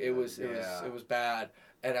 that's like not it good. was bad,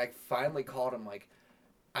 and I finally called him like,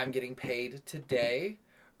 I'm getting paid today,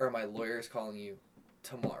 or my lawyer's calling you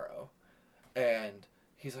tomorrow, and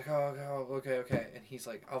he's like, oh okay, and he's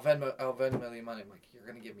like, I'll Venmo you money. I'm like, you're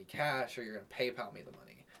gonna give me cash or you're gonna PayPal me the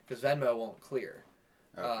money, because Venmo won't clear.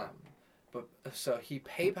 Okay. But so he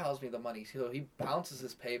PayPal's me the money, so he bounces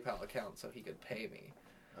his PayPal account so he could pay me.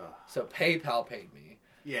 Ugh. So PayPal paid me,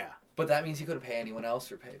 Yeah. but that means he couldn't pay anyone else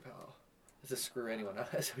through PayPal. To screw anyone else.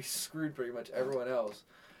 So he screwed pretty much everyone else.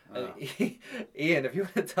 And Ian, if you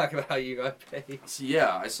want to talk about how you got paid. So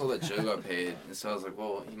yeah, I saw that Joe got paid, and so I was like,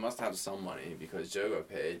 well, he must have some money because Joe got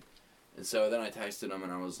paid. And so then I texted him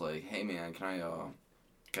and I was like, hey man, can I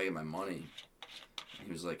get my money? And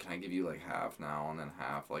he was like, can I give you like half now and then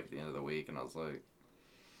half like at the end of the week? And I was like,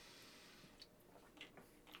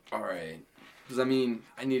 all right, because I mean,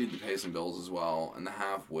 I needed to pay some bills as well, and the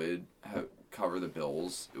half would cover the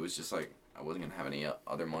bills. It was just like I wasn't gonna have any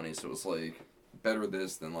other money, so it was like better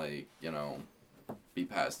this than like, you know, be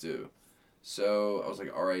past due. So I was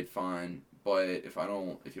like, all right, fine, but if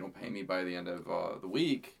you don't pay me by the end of the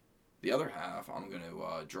week, the other half I'm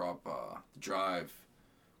gonna drop the drive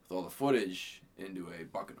with all the footage into a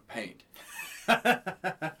bucket of paint,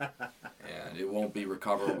 and it won't be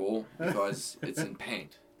recoverable because it's in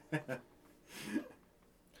paint.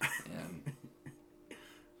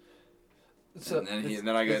 And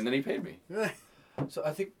then he paid me. So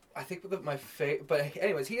I think with but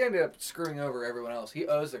anyways, he ended up screwing over everyone else. He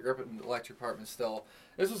owes the Grip and Electric Department still.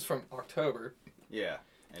 This was from October. Yeah.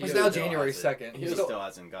 And It's he now still January hasn't- 2nd. He still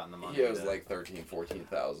hasn't gotten the money. He owes to- like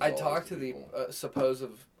 $13,000-$14,000. I talked to the supposed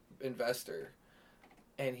investor,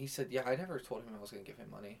 and he said, yeah, I never told him I was going to give him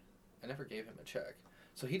money. I never gave him a check.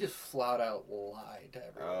 So he just flat out lied to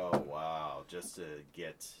everyone. Oh wow! Just to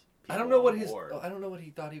get. I don't know what people on board. I don't know what he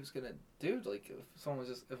thought he was gonna do. Like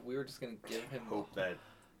if we were just gonna give him Hope that.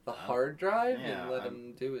 the hard drive Yeah, and let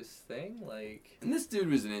him do his thing, like. And this dude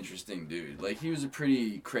was an interesting dude. Like, he was a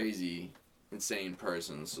pretty crazy, insane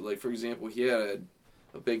person. So, like, for example, he had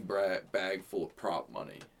a big bag full of prop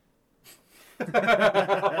money.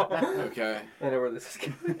 Okay? I know where this is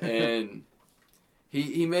going. And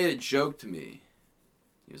he made a joke to me.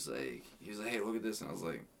 He was like, hey, look at this. And I was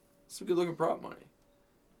like, some good looking prop money.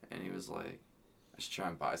 And he was like, I should try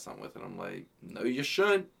and buy something with it. I'm like, no, you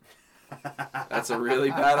shouldn't. That's a really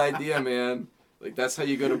bad idea, man. Like, that's how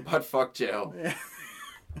you go to butt-fuck jail.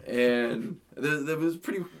 And that was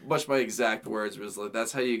pretty much my exact words. It was like,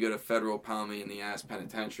 that's how you go to federal pound me in the ass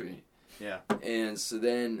penitentiary. Yeah. And so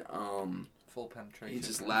then Full penetration. he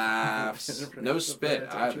just laughs. No spit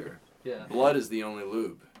either. Yeah. Blood is the only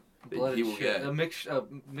lube. Blood he and will shit. get.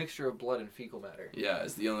 A mixture of blood and fecal matter. Yeah,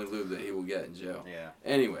 it's the only lube that he will get in jail. Yeah.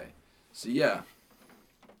 Anyway, so yeah,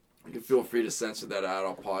 you can feel free to censor that out.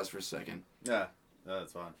 I'll pause for a second. Yeah. No,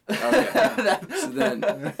 that's fine. Okay. So then,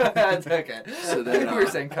 That's okay. So then, we were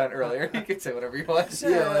saying cunt earlier. You can say whatever you want. Yeah,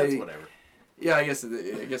 that's like- whatever. yeah, I guess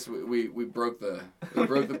we broke the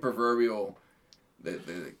proverbial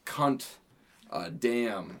the cunt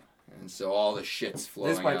dam, and so all the shit's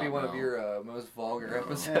flowing. This might be out one now. of your most vulgar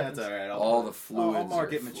episodes. Yeah, it's all right. All the fluids I'll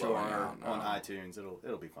mark are it mature flowing out on now. iTunes.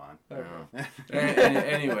 It'll be fine. Yeah.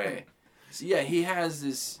 Anyway, so yeah, he has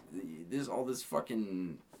this all this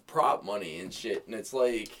fucking prop money and shit, and it's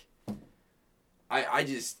like, I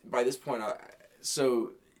just by this point,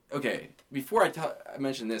 okay. Before I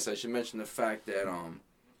mention this, I should mention the fact that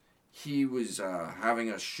he was having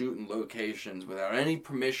us shoot in locations without any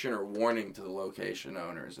permission or warning to the location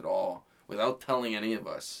owners at all, without telling any of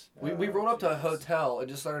us. We rolled up to a hotel and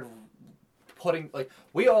just started putting, like,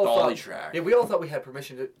 we all Dolly thought, track. Yeah, we all thought we had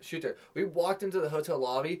permission to shoot there. We walked into the hotel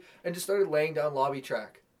lobby and just started laying down dolly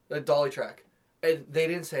track, and they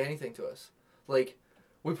didn't say anything to us. Like,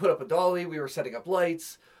 we put up a dolly, we were setting up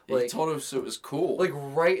lights, He like, told us it was cool. like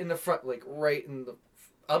right in the front, like right in the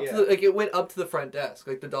up Yeah. to the, like it went up to the front desk,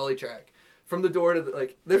 like the dolly track, from the door to the,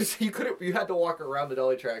 like there's you had to walk around the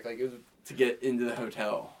dolly track, like it was. to get into the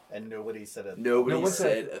hotel. And nobody said a Nobody No one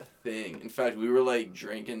said said- a thing. In fact, we were like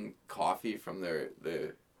drinking coffee from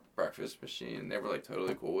the breakfast machine. They were like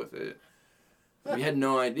totally cool with it. We had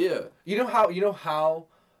no idea. You know how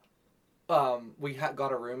we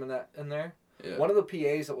got a room in there. Yeah. One of the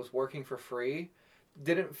PAs that was working for free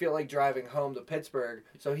didn't feel like driving home to Pittsburgh,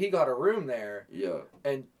 so he got a room there. Yeah.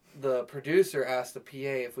 And the producer asked the PA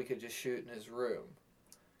if we could just shoot in his room,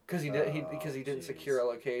 because he didn't secure a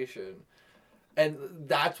location. And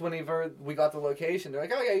that's when we got the location. They're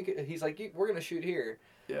like, oh yeah, he's like, we're gonna shoot here.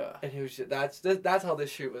 Yeah. And he was just, that's how this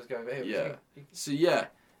shoot was going. Hey, Yeah.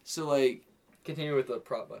 So like Continue with the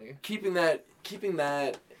prop money. keeping that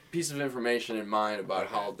piece of information in mind about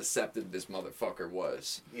how deceptive this motherfucker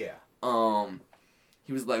was. Yeah.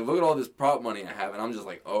 He was like, look at all this prop money I have, and I'm just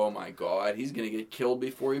like, oh my god, he's gonna get killed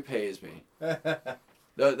before he pays me.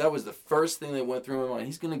 That was the first thing that went through my mind.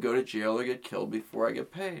 He's gonna go to jail or get killed before I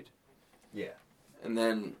get paid. Yeah. And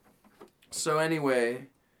then, so anyway,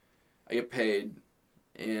 I get paid,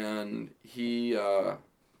 and he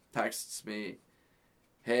texts me,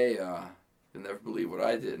 hey, you'll never believe what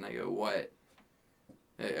I did. And I go, what?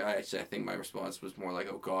 I think my response was more like,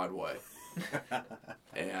 oh God, what?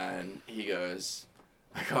 And he goes,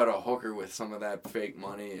 I got a hooker with some of that fake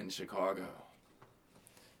money in Chicago.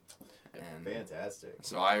 And Fantastic.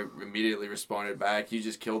 so I immediately responded back, you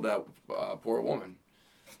just killed that poor woman.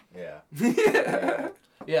 Yeah. Yeah.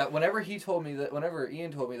 Yeah, whenever Ian told me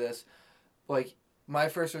this, like, my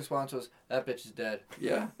first response was, that bitch is dead.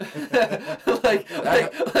 Yeah.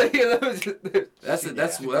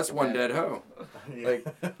 That's one dead hoe. Like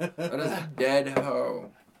That is a dead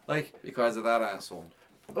hoe Like, because of that asshole.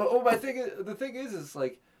 the thing is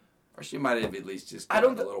like, Or she might have at least just I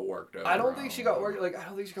gotten don't a little worked over. I don't think she got worked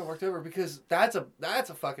over, because that's a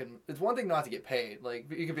fucking, it's one thing not to get paid. Like,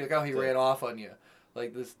 you could be like, oh, he ran off on you.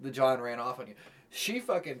 Like, the John ran off on you. She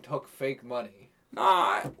fucking took fake money.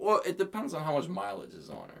 Nah, well, it depends on how much mileage is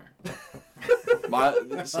on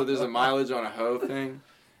her. So there's a mileage on a hoe thing.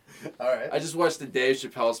 All right. I just watched the Dave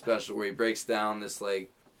Chappelle special where he breaks down this,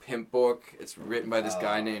 like, pimp book. It's written by this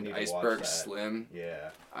guy I named need to watch Iceberg that. Slim. Yeah.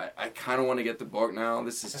 I kind of want to get the book now.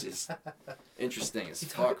 This is just interesting as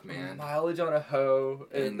fuck, man. Mileage on a hoe.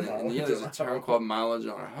 And yeah, there's a term called mileage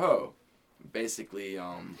on a hoe. Basically,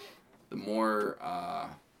 the more,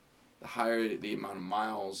 the higher the amount of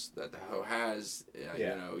miles that the hoe has, you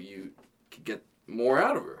know, you could get more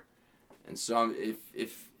out of her. And so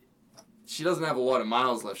if she doesn't have a lot of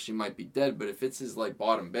miles left, she might be dead. But if it's his like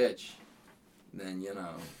bottom bitch, then you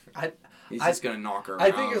know he's just gonna knock her. I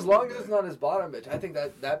think around as a long little as it's bit. not his bottom bitch, I think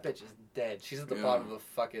that bitch is dead. She's at the Yeah. bottom of the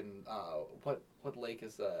fucking what lake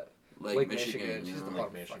is that? Lake Michigan. She's you at the know.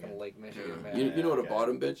 bottom Lake of fucking Michigan. Lake Michigan, Yeah. man. You know what a okay.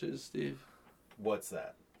 bottom bitch is, Steve? What's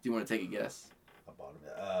that? Do you want to take a guess? A bottom.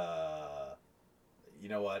 You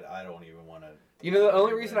know what? I don't even want to. You know, the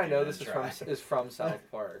only reason I know this is from South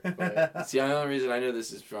Park. But See, the only reason I know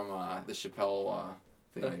this is from the Chappelle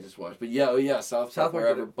thing I just watched. But yeah, South Park, Park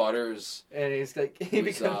wherever did it. Butters and he's like he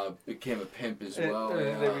became a pimp as well. and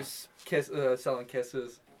yeah. they was selling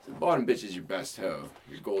kisses. The bottom bitch is your best hoe,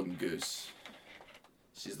 your golden goose.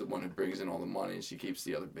 She's the one who brings in all the money, and she keeps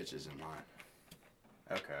the other bitches in line.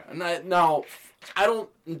 Okay. And I don't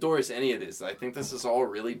endorse any of this. I think this is all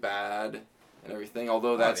really bad. and everything.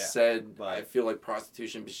 Although that said, but I feel like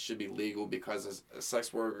prostitution should be legal because as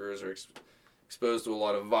sex workers are exposed to a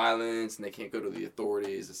lot of violence and they can't go to the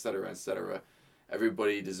authorities, etc., etc.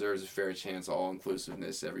 Everybody deserves a fair chance, all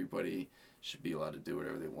inclusiveness. Everybody should be allowed to do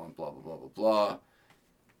whatever they want. Blah blah blah blah blah.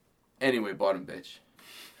 Anyway, bottom bitch.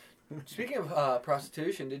 Speaking of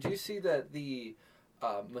prostitution, did you see that the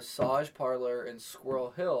massage parlor in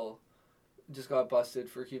Squirrel Hill just got busted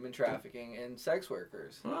for human trafficking and sex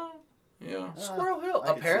workers? Well, yeah. Squirrel Hill. I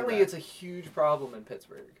can see Apparently, that. it's a huge problem in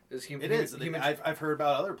Pittsburgh. It is. I've heard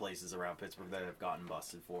about other places around Pittsburgh that have gotten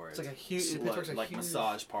busted for it. It's like a huge. Pittsburgh's a like huge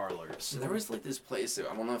massage parlors. So there was like this place. I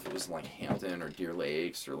don't know if it was like Hampton or Deer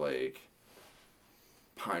Lakes or like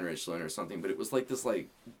Pine Ridgeland or something, but it was like this like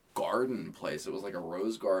garden place. It was like a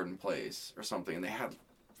rose garden place or something, and they had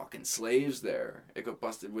fucking slaves there. It got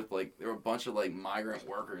busted with like there were a bunch of like migrant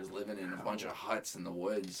workers living in a bunch of huts in the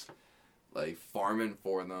woods, like farming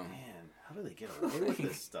for them. Man, how do they get away with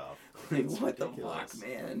this stuff? Like It's what ridiculous. the fuck,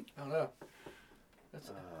 man? I don't know. That's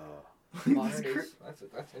Like, modern it's days.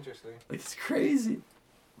 That's interesting. like it's crazy.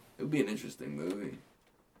 It would be an interesting movie.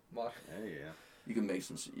 Modern. Yeah. You can make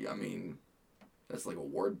some. I mean, that's like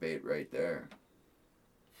award bait right there.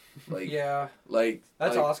 Like Yeah, like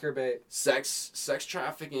that's like, Oscar bait. Sex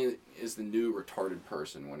trafficking is the new retarded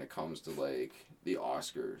person when it comes to like the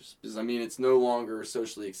Oscars, because I mean it's no longer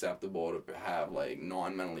socially acceptable to have like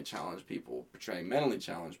non-mentally challenged people portraying mentally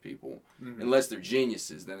challenged people unless they're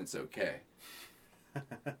geniuses. Then it's okay.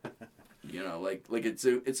 You know, like it's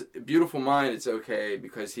a Beautiful Mind. It's okay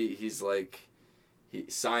because he's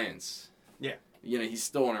science. Yeah. You know, he's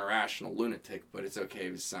still an irrational lunatic, but it's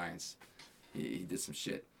okay with science. He did some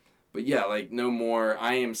shit. But yeah, like no more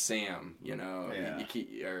I Am Sam, you know,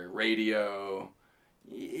 Yeah. or Radio.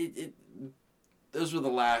 Those were the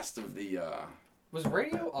last of the. Was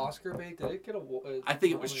Radio Oscar bait? Did it get a? I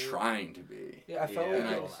think it was trying to be. Yeah, I felt Yeah, like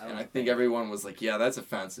And it was. I think everyone was like, yeah, that's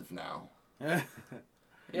offensive now. Yeah,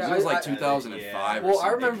 it was like I- 2005 or Well, I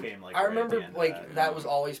something. remember. Came, like, I right remember at the end of like that, that was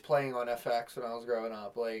always playing on FX when I was growing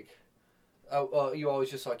up. Like, you always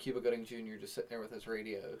just saw Cuba Gooding Jr. just sitting there with his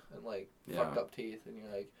radio and like fucked up teeth, and you're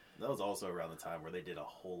like, That was also around the time where they did a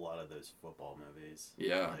whole lot of those football movies.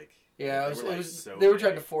 Yeah. Like, yeah, they were, like, so they were big.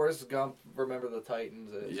 trying to Forrest Gump. Remember the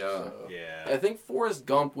Titans? Yeah. So. Yeah. I think Forrest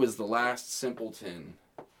Gump was the last simpleton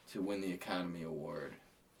to win the Academy Award.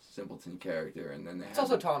 Simpleton character, and then they It's had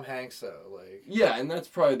also Tom Hanks though. Like, yeah, and that's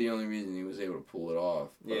probably the only reason he was able to pull it off.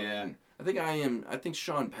 But, Yeah. I think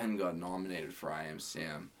Sean Penn got nominated for I Am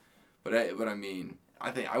Sam, but I mean,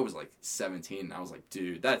 I think I was like 17, and I was like,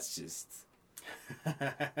 dude, that's just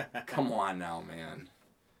come on now, man.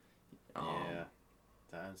 Yeah.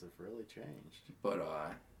 Times have really changed. But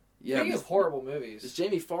yeah. speaking of horrible movies, This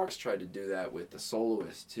Jamie Foxx tried to do that with The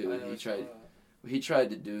Soloist too. I know it's, He tried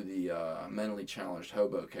to do the mentally challenged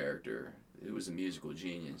hobo character. It was a musical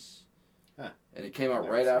genius. Huh. And it came out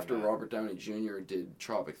Never right seen after that. Robert Downey Jr. did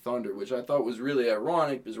Tropic Thunder, which I thought was really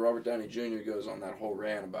ironic because Robert Downey Jr. goes on that whole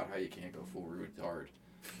rant about how you can't go full retard.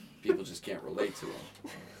 People just can't relate to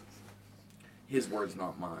him. His words,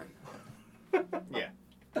 not mine. Yeah.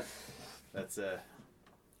 That's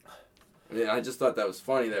I just thought that was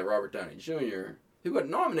funny that Robert Downey Jr., who got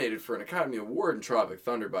nominated for an Academy Award in Tropic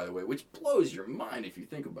Thunder, by the way, which blows your mind if you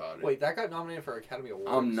think about it. wait, that got nominated for Academy Awards.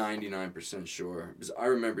 I'm 99% sure, because I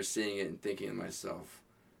remember seeing it and thinking to myself,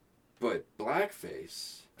 but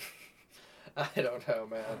blackface? I don't know,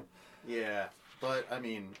 man. yeah. But I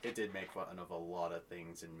mean, it did make fun of a lot of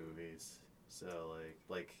things in movies. So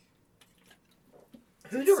like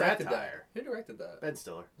Who directed that? satire. Who directed that? Ben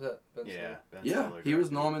Stiller. Is that Ben Yeah. Stiller? Ben Yeah, Stiller he was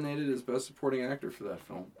directed it. nominated as Best Supporting Actor for that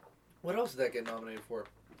film. What else did that get nominated for?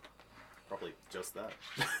 Probably just that.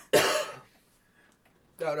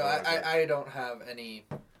 No, I don't have any.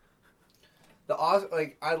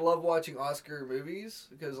 I love watching Oscar movies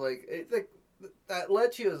because that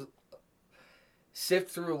lets you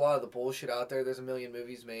sift through a lot of the bullshit out there. There's a million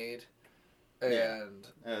movies made, and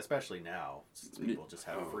Yeah. Especially now, since people just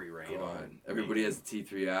have free reign God. on. Everybody has a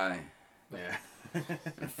T3i Yeah.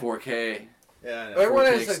 and 4K. Yeah. I know. everyone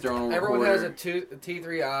 4K has external everyone has a recorder.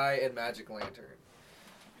 T3i and Magic Lantern.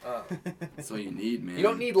 That's all you need, man. You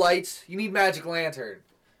don't need lights. You need Magic Lantern.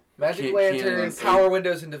 Magic Can- Lantern, Canon Power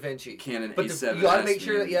Windows, and DaVinci. Canon But A7S, you gotta make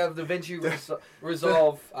sure man. that you have DaVinci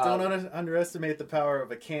Resolve. Don't underestimate the power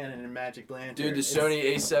of a Canon and Magic Lantern. Dude, the Sony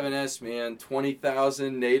A7S, man,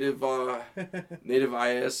 20,000 native ISO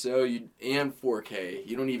and 4K.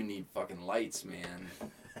 You don't even need fucking lights, man.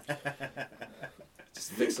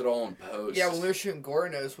 Just fix it all in post. Yeah, when we were shooting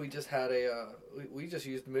Gornos, we just had we just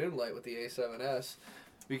used Moonlight with the A7S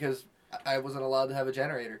because I wasn't allowed to have a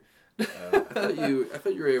generator. I thought you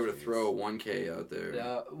were able to throw a 1K out there.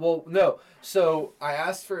 Yeah. Well, no. So I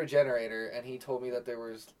asked for a generator, and he told me that there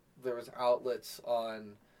was outlets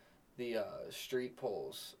on the street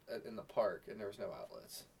poles in the park, and there was no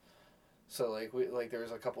outlets. So there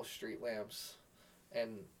was a couple street lamps,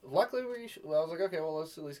 and luckily I was like, okay, well,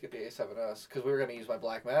 let's at least get the A7S because we were gonna use my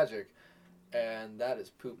Blackmagic, and that is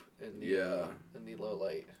poop in the low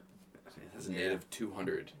light. It has a native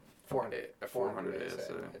 200. 400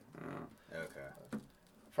 ASA. Okay.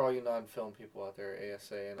 For all you non-film people out there,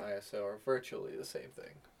 ASA and ISO are virtually the same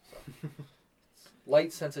thing. So.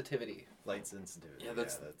 Light sensitivity. Light sensitivity. Yeah,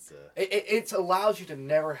 that's It allows you to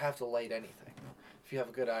never have to light anything. If you have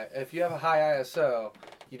if you have a high ISO,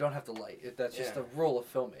 you don't have to light. That's just the rule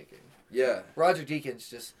of filmmaking. Yeah. Roger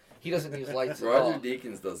Deakins he doesn't use lights at all. Roger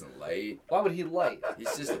Deakins doesn't light. Why would he light?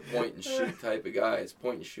 He's just a point and shoot type of guy. It's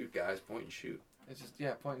point and shoot, guys. Point and shoot. It's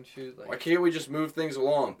just point and shoot. Why can't we just move things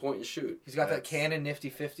along? Point and shoot. He's got that Canon Nifty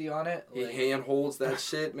 50 on it. He hand holds that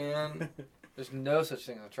shit, man. There's no such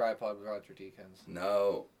thing as a tripod with Roger Deakins.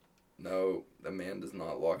 No, the man does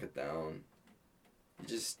not lock it down.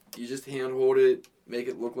 You just hand hold it, make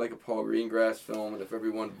it look like a Paul Greengrass film, and if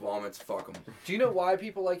everyone vomits, fuck them. Do you know why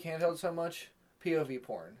people like handheld so much? POV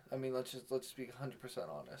porn. I mean, let's just be 100%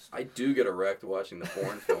 honest. I do get erect watching the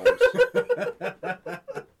porn films.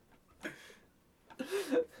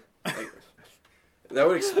 That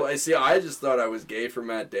would explain. See, I just thought I was gay for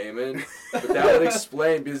Matt Damon, but that would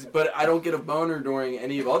explain. But I don't get a boner during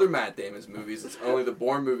any of other Matt Damon's movies. It's only the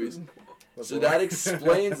Bourne movies. So that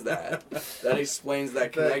explains that. That explains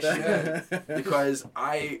that connection. Because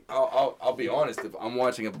I'll be honest. If I'm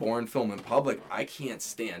watching a Bourne film in public, I can't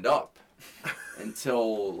stand up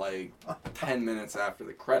until like 10 minutes after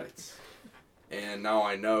the credits. And now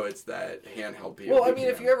I know it's that handheld POV. Well, I mean,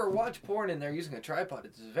 if you ever watch porn and they're using a tripod,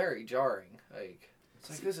 it's very jarring. Like, it's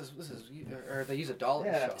like this is, or they use a dolly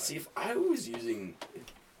shot. See, if I was using,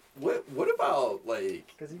 what about like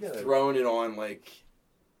gotta throwing it on like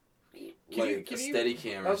a steady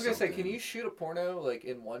camera? I was gonna say, can you shoot a porno like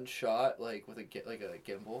in one shot, like with a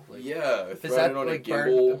gimbal? Like, yeah, is throw that it on like a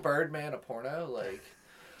gimbal. Birdman a porno? Like,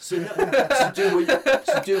 So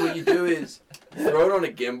what you do is throw it on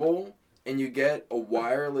a gimbal. And you get a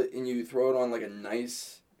wireless, and you throw it on like a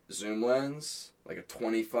nice zoom lens, like a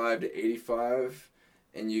 25 to 85,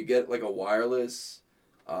 and you get like a wireless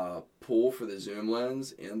pull for the zoom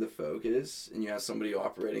lens and the focus, and you have somebody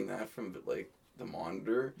operating that from like the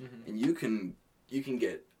monitor, and you can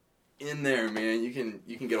get in there, man. You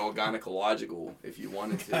can get all gynecological if you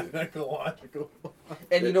wanted to. Gynecological.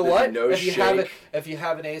 And you know what? No if you shake.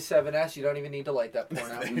 have an A7S, you don't even need to light that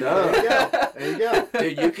porno. No. There you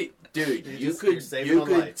go. You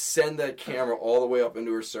could send that camera all the way up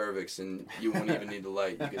into her cervix, and you wouldn't even need the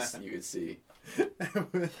light. You could see.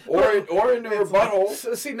 Or into her butthole.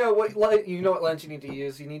 So, see, no, what lens you need to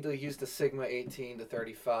use? You need to use the Sigma 18 to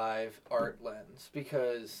 35 art lens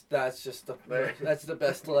because that's just the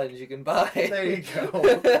best lens you can buy. There you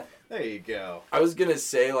go. There you go. I was gonna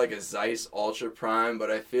say like a Zeiss Ultra Prime, but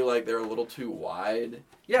I feel like they're a little too wide.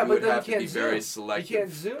 Yeah, you but would then have you to can't be very zoom. selective. You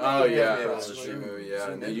can't zoom. Oh yeah, Yeah, that's zoom. true. Yeah,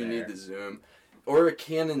 Zoom and you in need there. the zoom, or a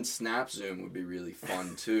Canon snap zoom would be really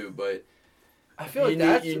fun too. But I feel like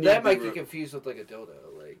that might get confused with like a dildo.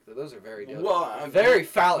 Like those are very dildo. well, very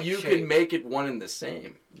phallic. You shape. can make it one and the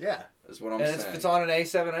same. Yeah. That's what I'm And saying. if it's on an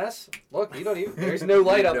A7S, look, you don't even. There's no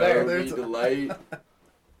light up there. You need the light.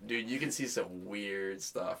 Dude, you can see some weird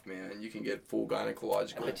stuff, man. You can get full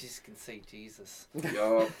gynecological. I just can say Jesus.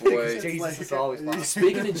 Yo, boy. Jesus is always fine.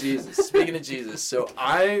 Speaking of Jesus, so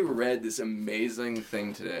I read this amazing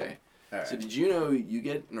thing today. All So right. did you know you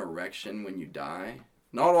get an erection when you die?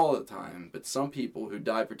 Not all the time, but some people who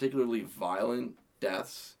die particularly violent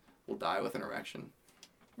deaths will die with an erection.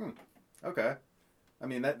 Okay. I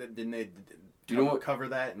mean, didn't they? Do you know what cover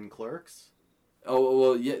that in Clerks? Oh,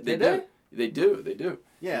 well, yeah, they Did do. They do.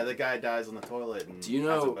 Yeah, the guy dies on the toilet and Do you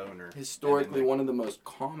has a know, boner. historically, And then, one of the most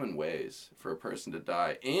common ways for a person to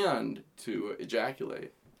die and to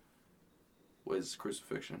ejaculate was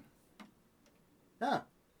crucifixion. Yeah.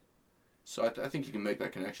 So I think you can make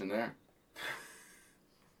that connection there.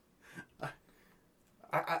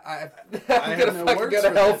 I'm have gonna no fucking words go to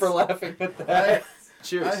for hell this. for laughing at that.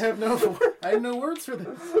 Cheers. I have no words for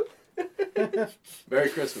this. Merry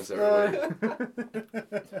Christmas, everybody.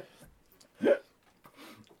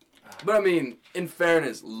 But I mean, in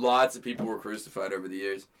fairness, lots of people were crucified over the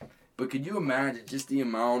years. But could you imagine just the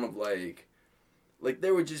amount of like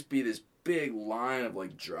there would just be this big line of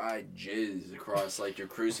like dried jizz across like your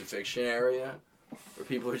crucifixion area, where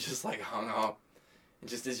people are just like hung up, and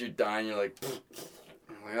just as you're dying, you're like,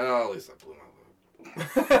 oh, at least I blew my load.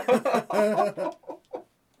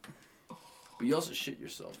 But you also shit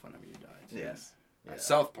yourself whenever you die, too. Yes. Yeah.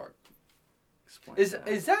 South Park. Explains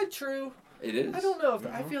Is that true? It is. I don't know.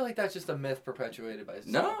 I feel like that's just a myth perpetuated by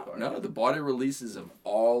South Park. No. The body releases of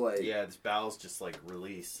all like. Yeah, its bowels just like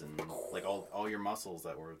release and like all your muscles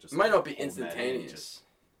that were just. It might like, not be holding that in, instantaneous. just-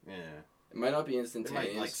 yeah. It might not be It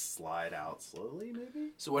instantaneous. might like slide out slowly,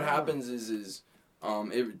 maybe. So what happens is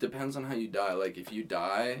it depends on how you die. Like if you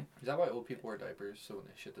die, Is that why old people wear diapers? So when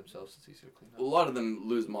they shit themselves, it's easier to clean a up. lot of them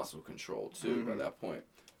lose muscle control too by that point.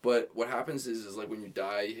 But what happens is like when you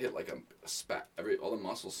die, you hit like all the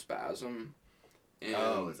muscles spasm.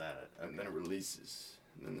 And, Is that it? and then it releases.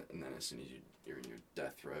 And then as soon as you're in your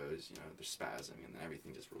death throes, you know, they're spasming and then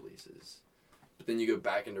everything just releases. But then you go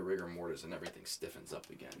back into rigor mortis and everything stiffens up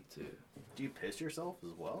again too. Do you piss yourself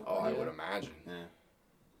as well? Oh, I would imagine. Yeah.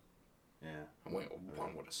 Yeah.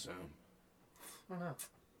 One would assume. I don't know.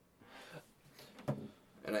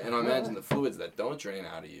 And I imagine the fluids that don't drain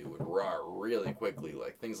out of you would rot really quickly,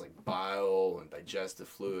 like things like bile and digestive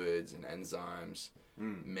fluids and enzymes.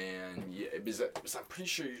 Man, yeah, because I'm pretty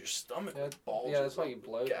sure your stomach bulges. Yeah, that's why you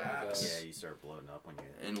bloat. gas. Yeah, you start bloating up when you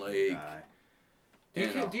And like, die.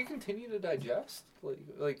 Do you continue to digest?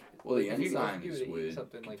 Like well, the if you enzymes eat would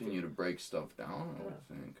something like continue to break stuff down. I would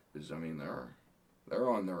think, because I mean they're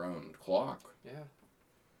on their own clock. Yeah.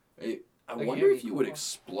 I Like, wonder you if you would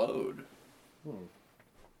explode.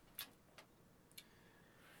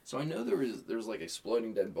 So I know there's like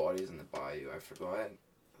exploding dead bodies in the bayou. I forgot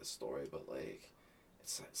the story, but like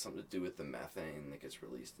it's something to do with the methane that gets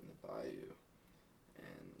released in the bayou,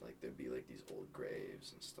 and like there'd be like these old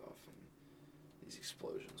graves and stuff, and these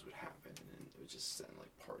explosions would happen, and it would just send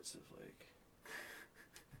like parts of like.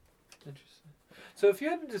 Interesting. So if you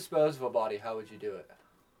had to dispose of a body, how would you do it?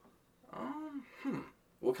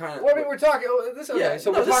 What kind of? Well, I mean, we're talking. Okay, Yeah,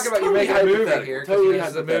 so no, we're this talking is about you totally making a movie hypothetical, here because totally this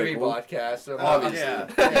is a movie hypothetical. podcast. So Obviously.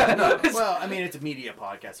 Yeah. No. Well, I mean, it's a media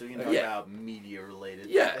podcast, so we can talk Yeah. about media-related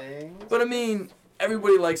Yeah. things. But I mean,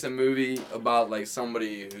 everybody likes a movie about like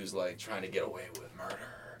somebody who's like trying to get away with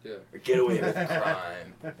murder or get away with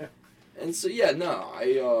crime. And so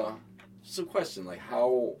so question like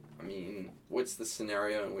how, I mean, what's the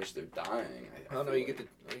scenario in which they're dying? I don't know. feel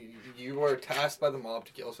You were tasked by the mob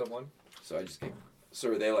to kill someone. So I just get, so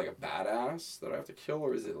are they like a badass that I have to kill,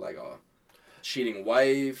 or is it like a cheating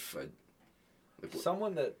wife?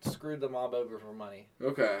 Someone that screwed the mob over for money.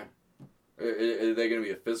 Okay. Are they going to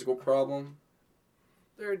be a physical problem?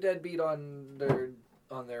 They're a deadbeat on their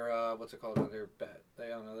what's it called, on their bet. They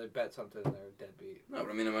don't know, they bet something and they're a deadbeat. No,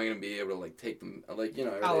 but I mean, am I going to be able to like take them, like, you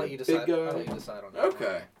know, are I'll they let you a decide. big guy? I'll let you decide on that.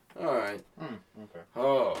 Okay. All right. Okay.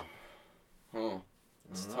 Oh.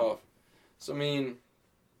 It's tough. So, I mean,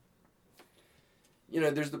 you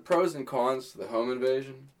know, there's the pros and cons to the home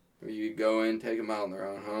invasion, where you go in, take them out in their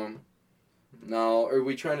own home. Now, are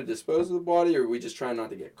we trying to dispose of the body, or are we just trying not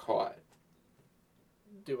to get caught?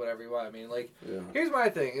 Do whatever you want. I mean, like, Yeah. here's my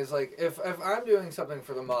thing: is like if I'm doing something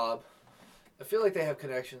for the mob, I feel like they have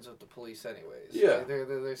connections with the police anyways. Yeah. Like,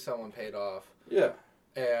 there's someone paid off, Yeah.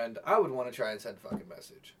 and I would want to try and send a fucking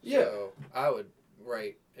message. Yeah. So I would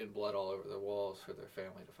write in blood all over the walls for their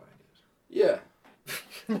family to find it. Yeah.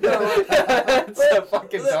 That's a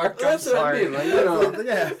fucking dark. That's I'm what I sorry. mean, like, you know.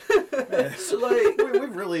 Yeah. So, like,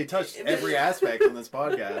 We've really touched every aspect on this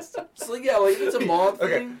podcast. so, like, yeah, like, if it's a mob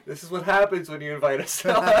Okay, thing. this is what happens when you invite us.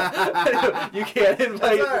 You can't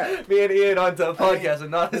invite That's all right. me and Ian onto a podcast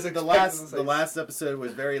and not as The last episode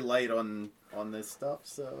was very light on this stuff,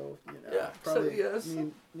 so you know, Yeah. probably So, yes.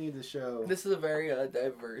 need to show. This is a very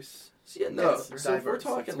diverse. So, yeah, no. It's So if we're diverse.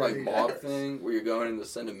 talking It's like very mob diverse. thing where you're going in to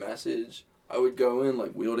send a message, I would go in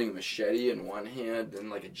like wielding a machete in one hand and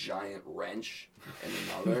like a giant wrench in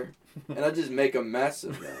another, and I'd just make a mess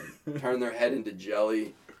of them, turn their head into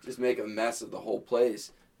jelly, just make a mess of the whole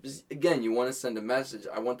place. Because, again, you want to send a message.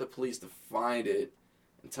 I want the police to find it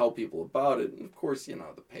and tell people about it, and of course, you know,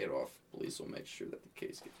 the paid off police will make sure that the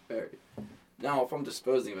case gets buried. Now, if I'm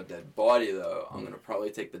disposing of a dead body, though, I'm going to probably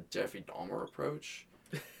take the Jeffrey Dahmer approach,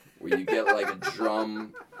 where you get, like, a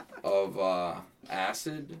drum of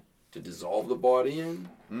acid to dissolve the body in,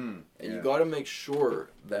 and you got to make sure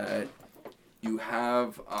that you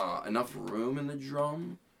have enough room in the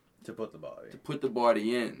drum to put the body. to put the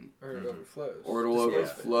body in, Or it overflows. or it'll Displacement.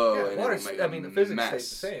 overflow, Yeah, and water, it'll make I mean, the physics mess. stays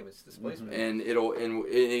the same. It's displacement. And it'll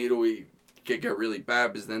get really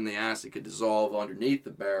bad, because then the acid could dissolve underneath the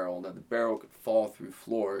barrel. Now the barrel could fall through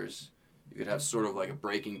floors. You could have sort of like a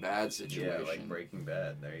Breaking Bad situation. Yeah, like Breaking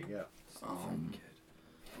Bad. There you go.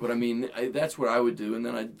 But I mean, that's what I would do, and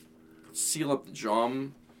then I'd seal up the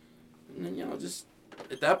drum, and then, you know, just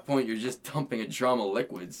at that point you're just dumping a drum of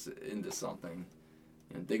liquids into something,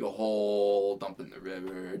 You know, dig a hole, dump it in the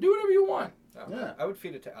river, do whatever you want. Yeah. I would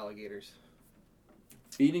feed it to alligators.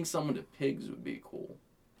 Feeding someone to pigs would be cool.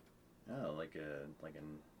 Oh, like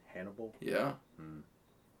in Hannibal. Yeah.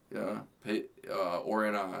 Yeah. Or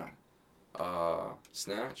in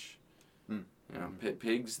Snatch. You know,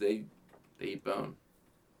 pigs they eat bone.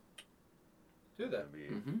 Do that.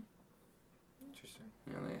 Mm-hmm. Interesting.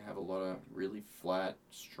 You know, they have a lot of really flat,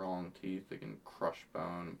 strong teeth that can crush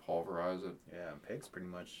bone and pulverize it. Yeah, and pigs pretty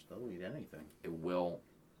much, they'll eat anything. It will.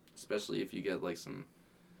 Especially if you get like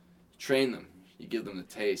train them. You give them the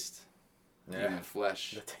taste. Yeah. Human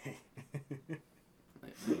flesh.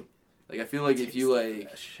 Like I feel like if you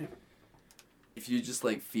just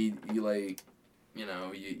like feed, you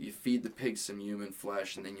feed the pigs some human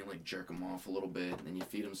flesh and then you like jerk them off a little bit and then you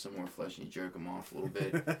feed them some more flesh and you jerk them off a little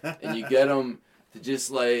bit and you get them to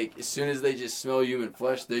just like, as soon as they just smell human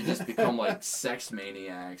flesh, they just become like sex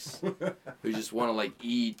maniacs who just want to like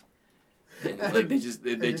eat. And like they just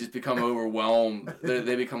become overwhelmed.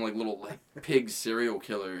 They become like little like pig serial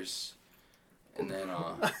killers. And then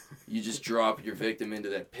you just drop your victim into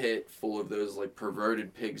that pit full of those like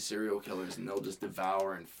perverted pig serial killers, and they'll just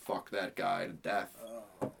devour and fuck that guy to death.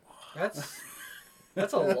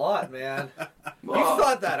 That's a lot, man. Well, You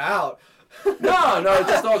thought that out. No, it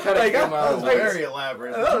just all kind of Like, came out. That was very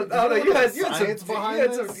elaborate. Oh, no, you had some science behind you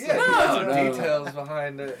had this? some, you had some No. details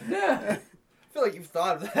behind it. Yeah. I feel like you've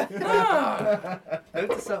thought of that. No.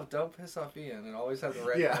 Note to self, don't piss off Ian, and always have the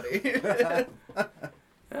right Yeah. body. Yeah.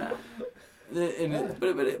 But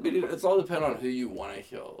it's all dependent on who you want to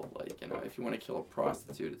kill. Like, you know, if you want to kill a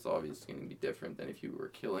prostitute, it's obviously going to be different than if you were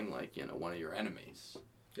killing, like, you know, one of your enemies.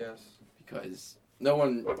 Yes. Because no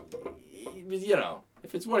one, you know,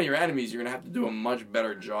 if it's one of your enemies, you're going to have to do a much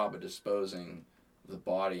better job of disposing of the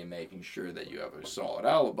body and making sure that you have a solid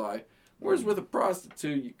alibi. Whereas with a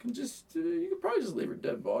prostitute, you can probably just leave her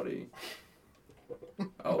dead body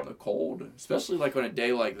out in the cold. Especially, like, on a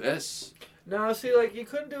day like this. No, see, like, you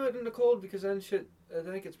couldn't do it in the cold because then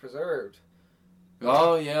it gets preserved.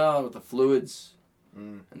 Oh, yeah, with the fluids.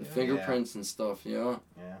 Mm. And the fingerprints and stuff, yeah.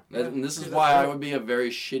 Yeah. And this is why I would be a very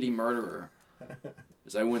shitty murderer.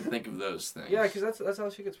 Because I wouldn't think of those things. Yeah, because that's how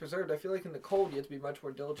she gets preserved. I feel like in the cold, you have to be much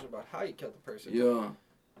more diligent about how you kill the person. Yeah,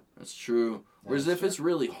 that's true. Whereas if it's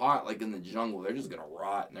really hot, like in the jungle, they're just going to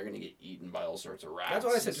rot and they're going to get eaten by all sorts of rats. That's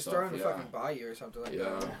why I said and just stuff, throw in the yeah. fucking bayou or something like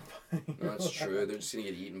Yeah, that. no, that's true. They're just going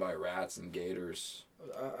to get eaten by rats and gators.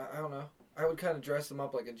 I don't know. I would kind of dress them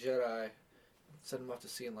up like a Jedi, send them off to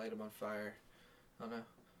sea and light them on fire. I don't know.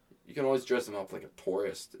 You can always dress them up like a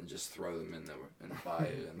tourist and just throw them in the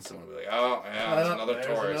bayou, and someone will be like, "Oh, yeah, there's another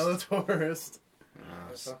tourist." Another tourist.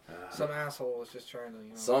 Some asshole was just trying to, you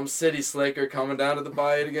know. Some city slicker coming down to the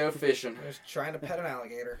bayou to go fishing. Just trying to pet an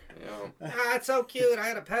alligator. You know. Ah, it's so cute. I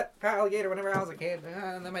had a pet alligator whenever I was a kid.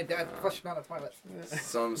 And then my dad flushed me on the toilet.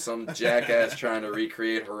 Some jackass trying to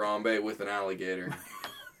recreate Harambe with an alligator.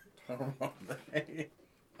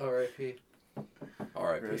 R.I.P.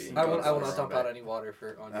 R.I.P. I will not Harambe. dump out any water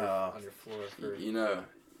on your floor. For, You know,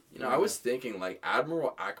 I was thinking like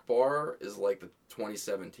Admiral Akbar is like the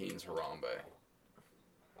 2017's Harambe.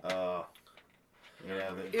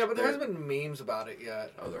 yeah, but there hasn't been memes about it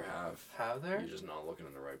yet. Oh, there have. Have there? You're just not looking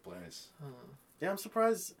in the right place. Yeah, I'm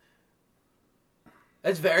surprised.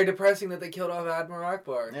 It's very depressing that they killed off Admiral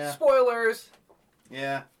Akbar. Yeah. Spoilers!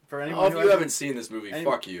 Yeah, for anyone Oh, if who you hasn't- haven't seen this movie, any-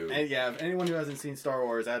 fuck you. yeah, anyone who hasn't seen Star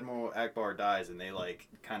Wars, Admiral Akbar dies, and they like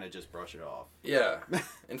kind of just brush it off. Yeah,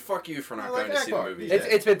 and fuck you for I not like going to see the Akbar. movie. Yeah.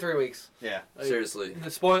 It's been 3 weeks. Yeah, Seriously, The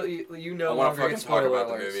spoil you I no want to longer fucking get talk spoiler about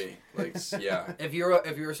the alerts. movie. Like, yeah, If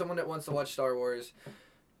you're someone that wants to watch Star Wars,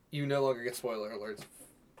 you no longer get spoiler alerts.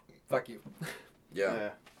 Fuck you. yeah.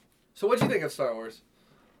 So what'd you think of Star Wars?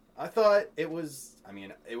 I thought it was. I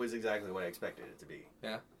mean, it was exactly what I expected it to be.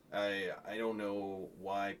 Yeah. I don't know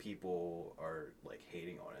why people are like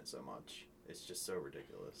hating on it so much. It's just so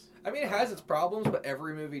ridiculous. I mean, it has its problems, but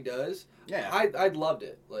every movie does. Yeah. I loved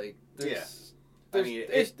it. Like, there's, Yeah. there's, I mean,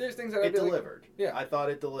 there's things that I'd It be like, delivered. Yeah. I thought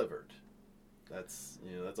it delivered. That's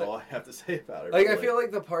that's all I have to say about it. like I really. feel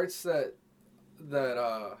like the parts that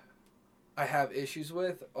I have issues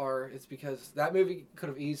with it's because that movie could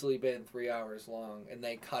have easily been 3 hours long, and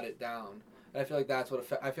they cut it down. And I feel like that's what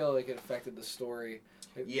I feel like it affected the story.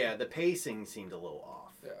 Yeah, the pacing seemed a little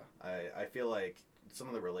off. Yeah. I feel like some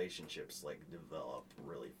of the relationships like develop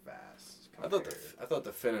really fast. I thought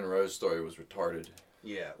the Finn and Rose story was retarded.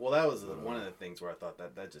 Yeah, well, that was one of the things where I thought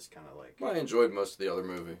that just kind of like. I enjoyed most of the other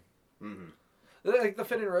movie. Mm-hmm. Like the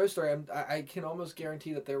Finn and Rose story, I can almost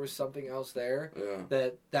guarantee that there was something else there. Yeah.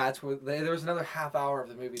 That's where there was another half hour of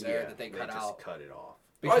the movie there that they cut just out. cut it off.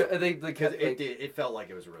 Because it felt like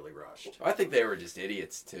it was really rushed. I think they were just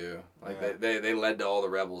idiots too. Like Yeah. they led to all the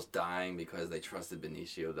rebels dying because they trusted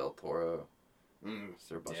Benicio del Toro.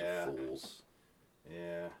 They're a bunch of fools.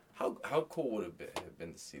 Yeah. How cool would it have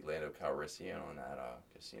been to see Lando Calrissian on that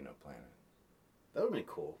Casino Planet? That would have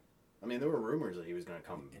been cool. I mean, there were rumors that he was going to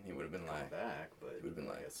come, And he would have been like, back, but he would have been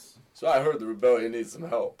I like, guess. so I heard the rebellion needs some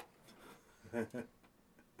help.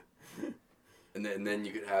 And then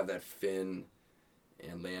you could have that Finn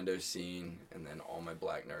and Lando scene, and then all my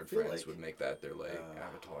black nerd feel friends like, would make that their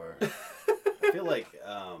avatar. I feel like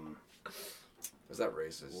Was that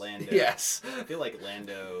racist? Lando. yes. I feel like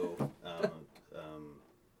Lando.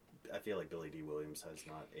 I feel like Billy D. Williams has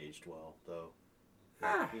not aged well, though.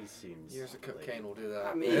 He seems. Years of cocaine will do that.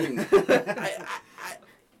 I mean,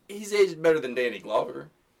 he's aged better than Danny Glover.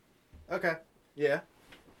 Okay. Yeah.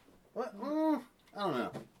 What? I don't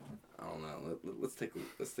know. I don't know. Let's take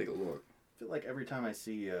a look. I feel like every time I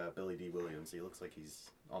see Billy D. Williams, he looks like he's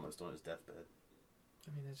almost on his deathbed.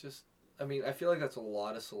 I mean, it's just. I mean, I feel like that's a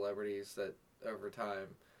lot of celebrities that over time.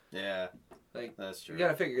 Yeah. Like That's true. you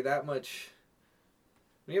gotta figure that much.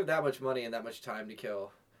 When you have that much money and that much time to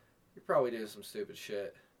kill, you're probably doing some stupid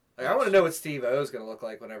shit. Like I want to know what Steve O's gonna look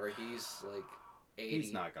like whenever he's like 80.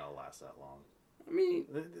 He's not gonna last that long. I mean,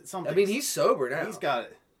 He's sober now. He's got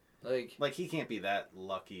like he can't be that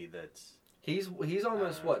lucky that. he's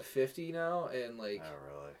almost what 50 now, and like Oh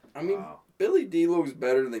really? I mean, Wow. Billy D looks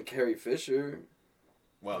better than Carrie Fisher.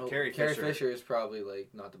 Well, well, Carrie Carrie Fisher. Fisher is probably like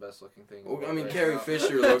not the best looking thing. Well, I mean, right Carrie now.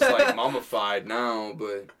 Fisher looks like mummified now,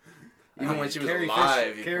 but even when she was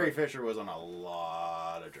alive, Carrie Fisher was on a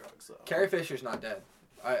lot of drugs, though. Carrie Fisher's not dead.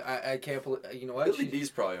 I can't believe. You know what? Billy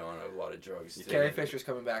D's probably on a lot of drugs. Too. Carrie Fisher's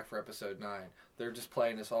coming back for episode 9. They're just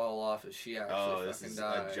playing this all off as she actually this fucking is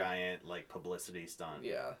died. a giant publicity stunt.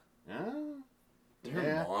 Yeah. Did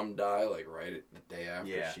her mom die like right the day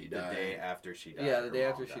after she died? The day after she died. Yeah, the day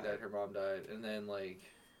after she died, her mom died, and then like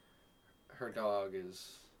her dog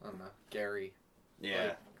is I don't know Gary. Yeah.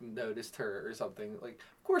 Like, noticed her or something. Like,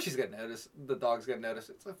 of course she's gonna notice. The dog's gonna notice.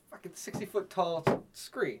 It's a fucking 60-foot tall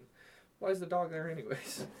screen. Why is the dog there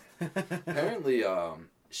anyways? Apparently,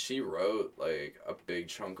 she wrote like a big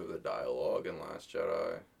chunk of the dialogue in Last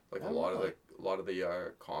Jedi. Like a lot of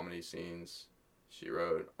the comedy scenes she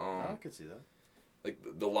wrote. I could see that. Like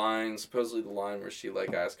the line, supposedly the line where she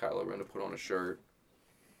like asked Kylo Ren to put on a shirt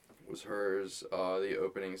was hers. The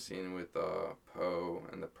opening scene with Poe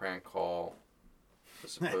and the prank call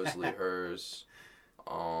was supposedly hers.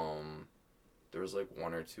 There was like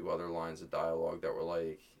one or two other lines of dialogue that were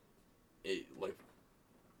like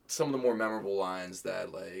some of the more memorable lines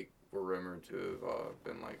that like were rumored to have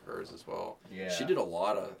been like hers as well. Yeah. She did a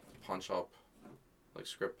lot of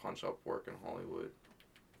script punch up work in Hollywood.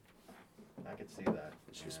 I could see that.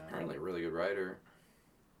 And she was apparently a really good writer.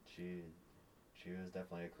 She was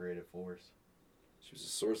definitely a creative force. She was a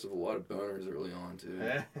source of a lot of boners early on too.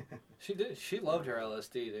 She did. She loved her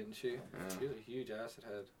LSD, didn't she? Yeah. She was a huge acid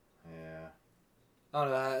head. Yeah. I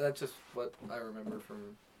don't know. That's just what I remember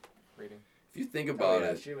from reading. If you think about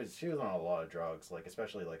it, She was on a lot of drugs, like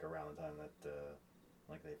especially like around the time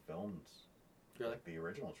that they filmed Really? like the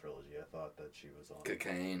original trilogy. I thought that she was on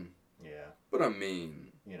cocaine. Yeah. But I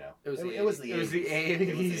mean, You know. It was the it was the 80s. It was the 80s.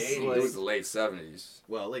 It was the 80s. it was the late 70s.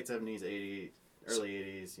 Well, late 70s, 80s, early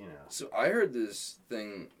 80s, you know. So I heard this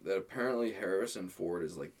thing that apparently Harrison Ford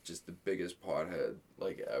is like just the biggest pothead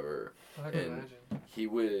like ever. I can And imagine. he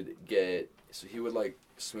would like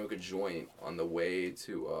smoke a joint on the way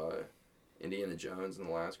to Indiana Jones and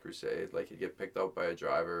the Last Crusade. Like he'd get picked up by a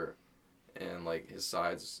driver, and like his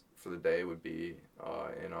sides for the day would be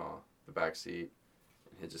in the back seat,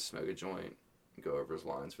 and he'd just smoke a joint and go over his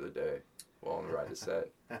lines for the day while on the ride to set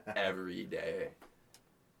every day.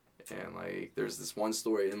 And like there's this one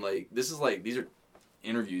story, and like this is like these are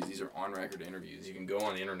interviews, these are on record interviews. You can go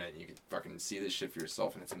on the internet and you can fucking see this shit for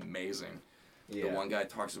yourself, and it's amazing. Yeah. The one guy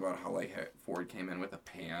talks about how like Ford came in with a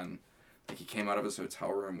pan, like he came out of his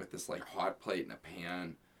hotel room with this like hot plate and a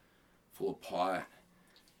pan full of pot,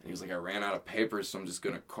 and he was like, I ran out of paper, so I'm just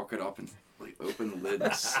gonna cook it up and like open the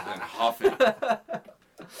lids and huff it.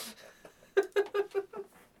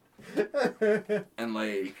 And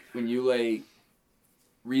like when you like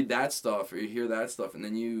read that stuff or you hear that stuff, and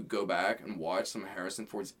then you go back and watch some of Harrison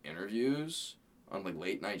Ford's interviews on like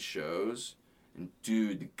late night shows, and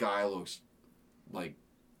dude, the guy looks like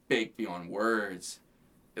baked beyond words.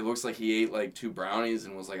 It looks like he ate like 2 brownies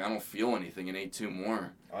and was like, I don't feel anything, and ate 2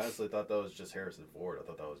 more. I honestly thought that was just Harrison Ford. I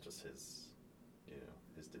thought that was just his,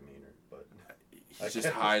 his demeanor. But He's just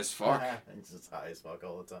high as fuck. He's just high as fuck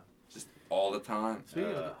all the time. just all the time.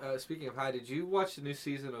 Speaking of high, did you watch the new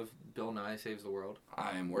season of Bill Nye Saves the World?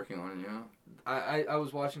 I am working on it, yeah. I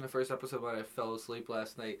was watching the first episode, but I fell asleep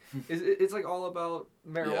last night. It's like all about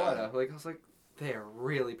marijuana. Yeah. Like I was like, they are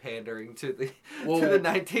really pandering to the Well, to the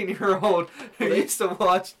 19-year-old who used to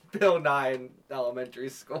watch Bill Nye in elementary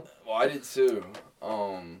school. Well, I did too.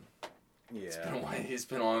 Yeah. He's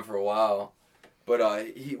been on for a while. But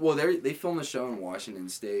they filmed the show in Washington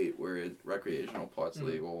State where recreational pot's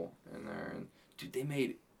legal in there, and dude, they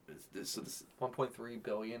made this. $1.3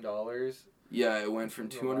 billion. Yeah, it went from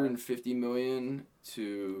 $250 million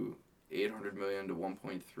to $800 million to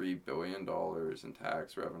 $1.3 billion in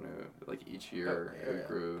tax revenue. Like each year it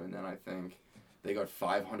grew, and then I think they got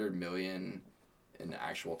 $500 million in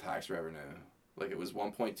actual tax revenue. Like it was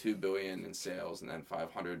 $1.2 billion in sales, and then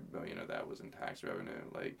 $500 million of that was in tax revenue.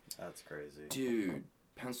 Like that's crazy, dude.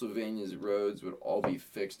 Pennsylvania's roads would all be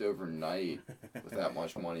fixed overnight with that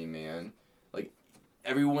much money, man. Like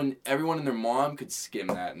everyone and their mom could skim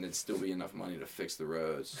that, and there'd still be enough money to fix the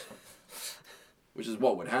roads, which is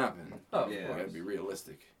what would happen. Oh, We yeah. gotta be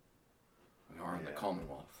realistic. We are in the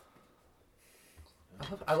Commonwealth.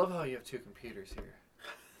 I love how you have two computers here.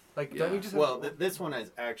 Like, Yeah. don't you just have Well, this one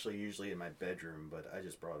is actually usually in my bedroom, but I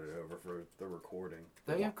just brought it over for the recording.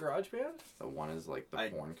 don't you have GarageBand? The one is like the I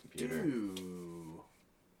porn computer.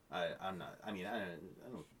 I'm not. I mean, I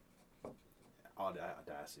don't.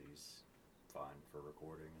 Audacity's fine for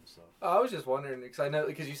recording and stuff. I was just wondering because I know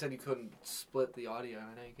because you said you couldn't split the audio.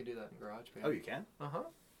 I know you can do that in GarageBand. Oh, you can? Uh-huh.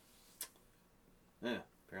 Yeah.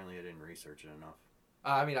 Apparently, I didn't research it enough.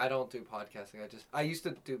 I mean, I don't do podcasting. I used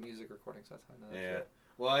to do music recordings. That's how I know that Yeah. shit.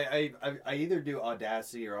 Well, I either do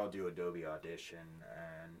Audacity or I'll do Adobe Audition,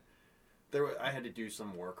 and I had to do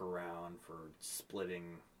some workaround for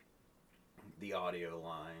splitting the audio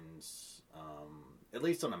lines, at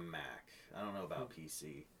least on a Mac. I don't know about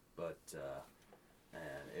PC, but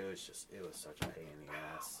and it was such a pain in the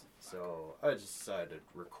ass. So I just decided to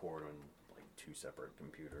record on like two separate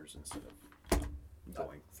computers instead of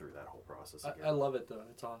going through that whole process again. I love it though.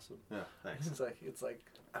 It's awesome. Yeah, thanks. It's like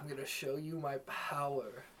I'm gonna show you my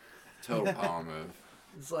power. Total power move.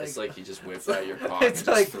 It's like you just whipped out your pocket and It's just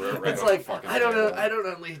like threw it right it's on the like fucking I don't know. table. I don't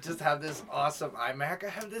only just have this awesome iMac. I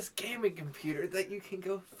have this gaming computer that you can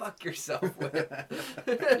go fuck yourself with.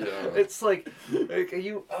 It's like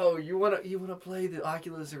you wanna play the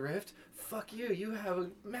Oculus Rift? Fuck you. You have a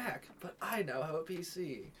Mac, but I now have a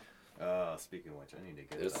PC. Speaking of which, I need to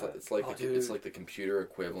get It's that. it's like the computer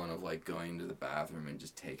equivalent of like going to the bathroom and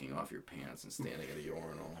just taking off your pants and standing at a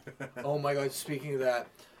urinal. Oh my god! Speaking of that.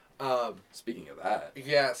 Speaking of that,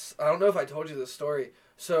 Yes, I don't know if I told you this story.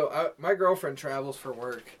 So my girlfriend travels for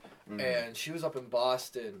work, and she was up in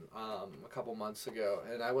Boston a couple months ago,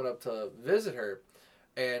 and I went up to visit her,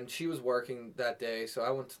 and she was working that day. So I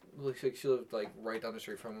went. She lived like right down the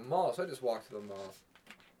street from a mall, so I just walked to the mall,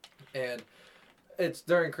 and it's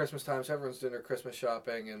during Christmas time, so everyone's doing their Christmas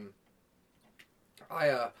shopping, and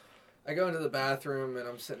I go into the bathroom and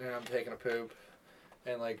I'm sitting there, I'm taking a poop,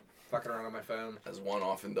 and like. Fucking around on my phone. as one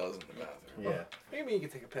often does in the bathroom. Yeah. Maybe you can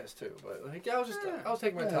take a piss too, but like I was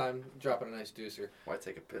taking my time dropping a nice deucer, Why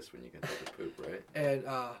take a piss when you can take a poop, right? and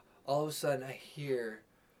all of a sudden I hear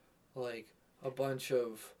like a bunch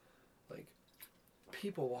of like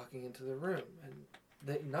people walking into the room,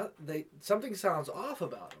 and something sounds off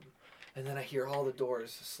about them, and then I hear all the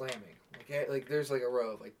doors slamming. Like there's like a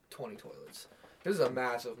row of like 20 toilets. This is a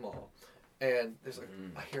massive mall, and there's like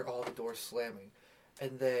I hear all the doors slamming.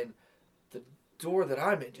 And then the door that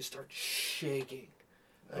I'm in just starts shaking.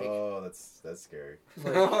 Like, that's scary.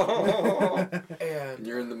 and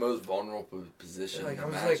You're in the most vulnerable position like,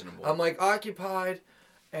 imaginable. I'm like occupied,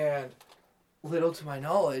 and little to my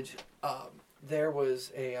knowledge, there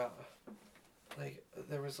was a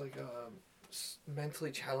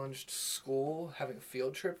mentally challenged school having a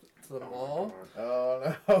field trip to the mall.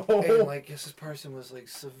 Oh no! And like this person was like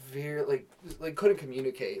severe, like couldn't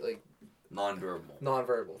communicate, like.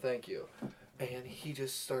 Nonverbal. Thank you. And he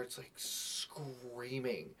just starts like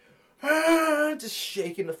screaming, just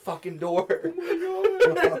shaking the fucking door.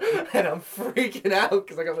 Oh my God. And I'm freaking out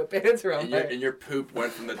because I got my pants around And your poop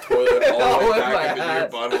went from the toilet all the way back into your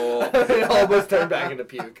butthole. It almost turned back into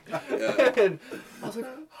puke. Yeah. And I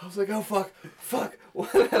was like, oh fuck.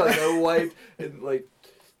 Like I wiped and like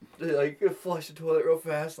flushed the toilet real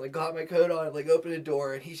fast. And, like got my coat on and like opened the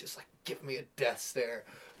door, and he's just like giving me a death stare.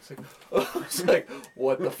 It's like,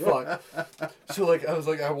 what the fuck? So like,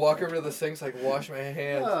 I walk over to the sink, so I can wash my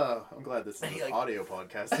hands. Oh, I'm glad this is an like- audio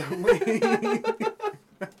podcast only.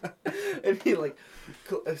 And he like,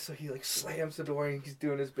 so he like slams the door and he's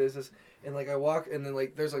doing his business. And like I walk, and then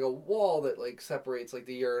like there's like a wall that like separates like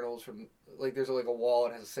the urinals from like there's like a wall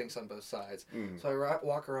and has sinks on both sides. So I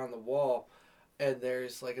walk around the wall, and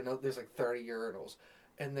there's like 30 urinals,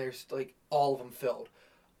 and there's like all of them filled.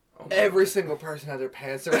 Oh Every single person had their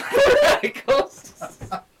pants around their ankles.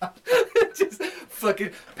 Just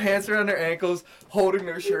fucking pants around their ankles, holding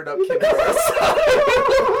their shirt up.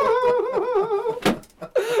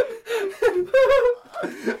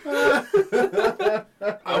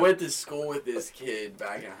 I went to school with this kid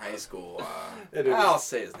back in high school. I'll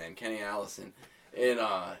say his name, Kenny Allison. And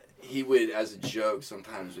he would, as a joke,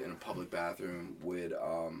 sometimes in a public bathroom, would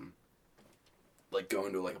like go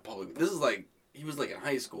into like a public. This is like he was like in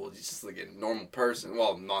high school. He's just like a normal person.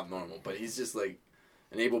 Well, not normal, but he's just like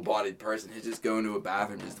an able-bodied person. He'd just go into a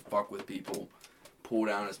bathroom just to fuck with people, pull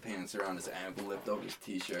down his pants around his ankle, lift up his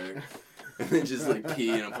t-shirt, and then just like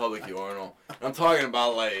pee in a public urinal. And I'm talking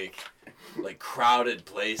about like crowded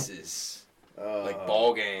places, like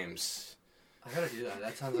ball games. I gotta do that.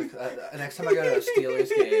 That sounds like next time I go to a Steelers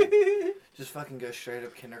game, just fucking go straight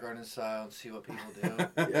up kindergarten style and see what people do.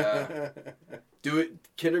 Yeah, do it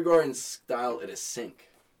kindergarten style at a sink.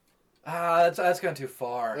 That's gone too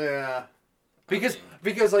far. Yeah. Because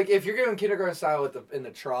like if you're going kindergarten style in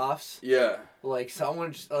the troughs, yeah, like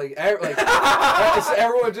someone just everyone's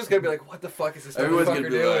just gonna be like, what the fuck is this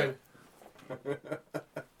motherfucker doing?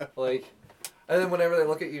 Like, and then whenever they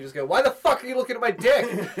look at you, just go, why the fuck are you looking at my dick?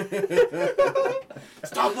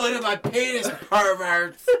 Stop looking at my penis,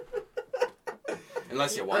 perverts.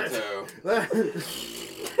 Unless you want to.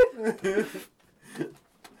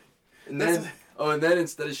 And then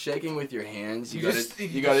instead of shaking with your hands, you gotta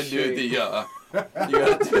do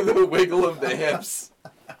the wiggle of the hips,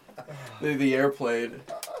 the airplane.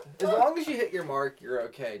 As long as you hit your mark, you're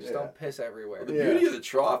okay. Just don't piss everywhere. The beauty of the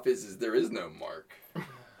trough is there is no mark.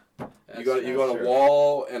 You got a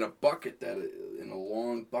wall and a bucket in a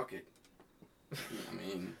long bucket. I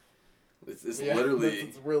mean, it's literally.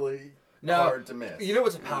 It's really now, hard to miss. You know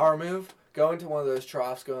what's a power move? Going to one of those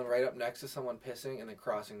troughs, going right up next to someone pissing, and then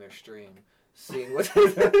crossing their stream. Seeing what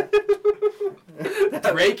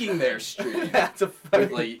breaking their stream. That's a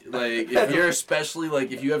fucking... like if you're especially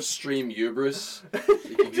like if you have stream hubris,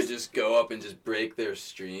 you could just go up and just break their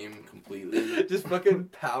stream completely. Just fucking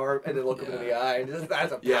power and then look them in the eye and just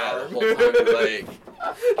that's a power. Yeah, the whole time like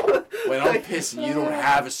when I'm pissing, you don't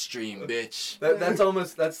have a stream, bitch.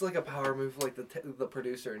 That's like a power move, like the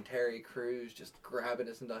producer and Terry Crews just grabbing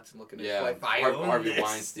his nuts and looking at his wife. Harvey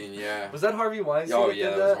Weinstein, yeah. Was that Harvey Weinstein? Oh yeah,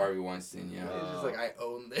 that was Harvey Weinstein, yeah. He's just like, I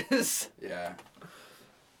own this. Yeah.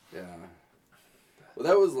 Yeah. Well,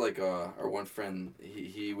 that was like our one friend.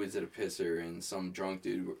 He was at a pisser, and some drunk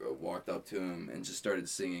dude walked up to him and just started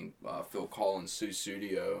singing Phil Collins'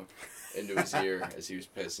 Sussudio into his ear as he was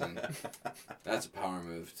pissing. That's a power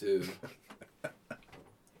move too.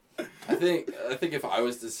 I think if I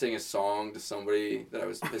was to sing a song to somebody that I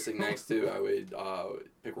was pissing next to, I would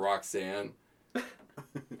pick Roxanne,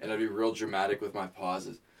 and I'd be real dramatic with my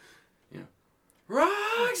pauses. You know,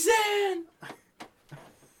 Roxanne.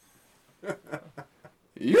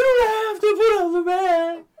 You don't have to put on the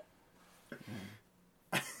bag.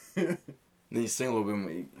 And then you sing a little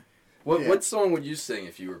bit. What song would you sing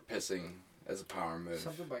if you were pissing as a power move?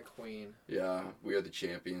 Something by Queen. Yeah, We Are the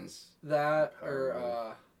Champions. That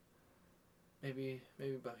or maybe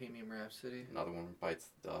Bohemian Rhapsody. Another one bites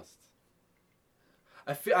the dust.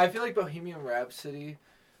 I feel like Bohemian Rhapsody,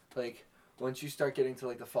 like once you start getting to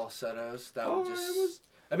like the falsettos, that would just.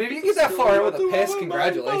 I mean, if you get that far in with a piss,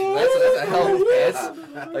 congratulations. That's a hell of a piss.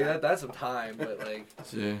 Like that's some time, but like.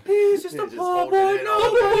 Yeah. He's just a poor boy,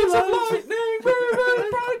 no words of lightning,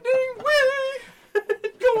 frightening way.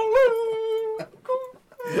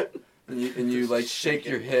 And you like shake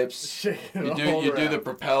your hips. You do the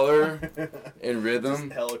propeller in rhythm.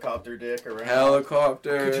 Just helicopter dick around.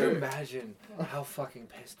 Helicopter. Could you imagine how fucking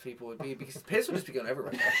pissed people would be? Because piss would just be going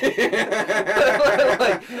everywhere.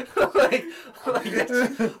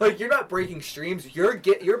 like you're not breaking streams. You're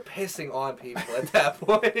pissing on people at that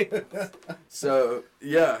point. So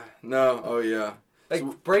yeah, no, oh yeah. Like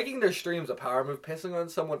breaking their stream's a power move. Pissing on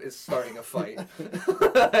someone is starting a fight.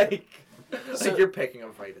 Like you're picking a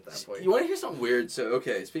fight at that point. You want to hear something weird? So,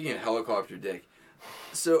 okay, speaking of helicopter dick.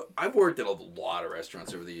 So, I've worked at a lot of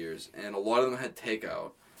restaurants over the years, and a lot of them had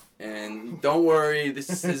takeout. And don't worry,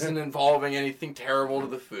 this isn't involving anything terrible to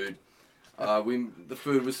the food. The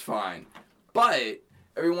food was fine. But,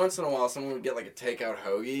 every once in a while, someone would get, like, a takeout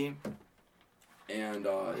hoagie. And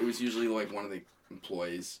it was usually, like, one of the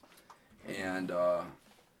employees. And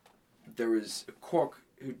there was a cook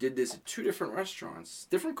who did this at 2 different restaurants.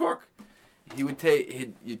 Different cook.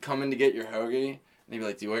 you'd come in to get your hoagie, and he'd be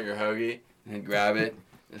like, "Do you want your hoagie?" And he'd grab it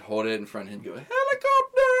and hold it in front, and he'd go,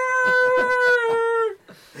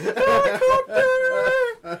 "Helicopter!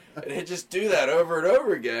 Helicopter!" And he'd just do that over and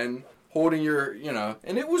over again, holding your,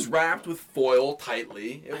 and it was wrapped with foil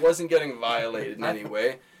tightly. It wasn't getting violated in any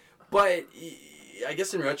way. But I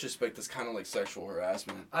guess in retrospect, it's kind of like sexual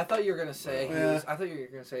harassment. I thought you were gonna say I thought you were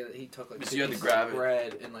gonna say that he took like So you had to grab it.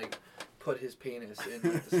 bread and like put his penis in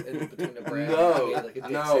between the bread. No, and made, like, a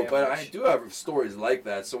dick no, but I sandwich. do have stories like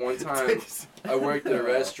that. So one time, I worked at a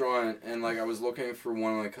restaurant, and like I was looking for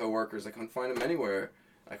one of my coworkers. I couldn't find him anywhere.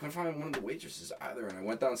 I couldn't find one of the waitresses either, and I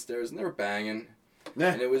went downstairs, and they were banging.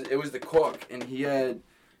 And it was the cook, and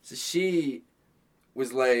she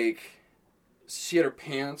was like, she had her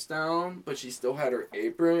pants down, but she still had her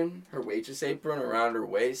apron, her waitress apron around her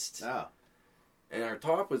waist. Oh. And her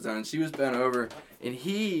top was down, and she was bent over, and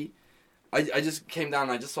I just came down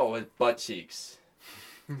and I just saw his butt cheeks.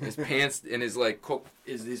 His pants and his like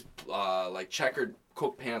like checkered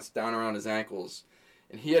cook pants down around his ankles.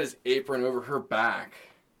 And he had his apron over her back.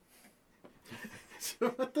 So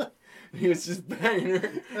what the? He was just banging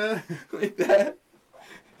her like that.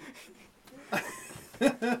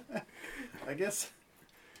 I guess,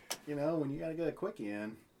 when you gotta get a quickie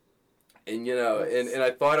in. And and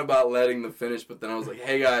I thought about letting them finish, but then I was like,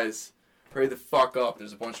 hey guys, hurry the fuck up.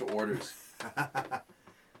 There's a bunch of orders.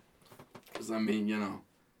 Because I mean,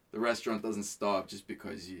 the restaurant doesn't stop just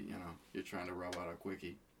because you're trying to rub out a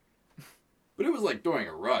quickie. But it was like during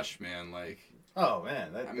a rush, man. Like, oh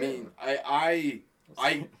man,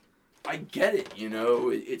 I get it.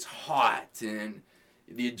 It's hot and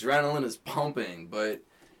the adrenaline is pumping. But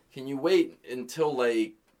can you wait until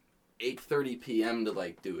like 8:30 p.m. to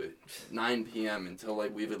like do it? 9 p.m. until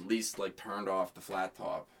like we've at least like turned off the flat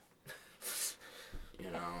top.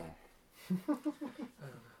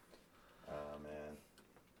 Oh man.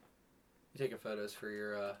 You taking photos for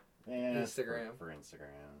your Yeah, Instagram? For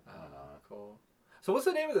Instagram. Why not? Cool. So what's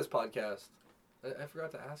the name of this podcast? I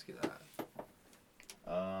forgot to ask you that.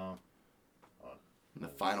 The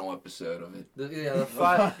final episode of it. The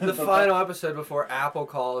final episode before Apple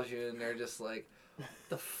calls you and they're just like, "What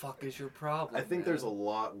the fuck is your problem?" I think man? there's a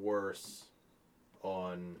lot worse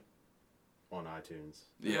on iTunes.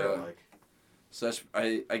 Yeah. Like,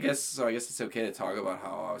 I guess it's okay to talk about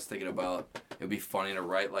how I was thinking about it'd be funny to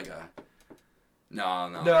write like a No.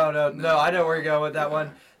 I know where you're going with that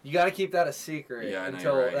one. You got to keep that a secret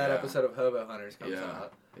until you're right, that episode of Hobo Hunters comes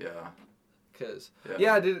out. Yeah. Because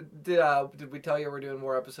Yeah. did we tell you we're doing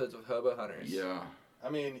more episodes of Hobo Hunters? Yeah. I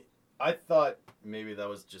mean, I thought maybe that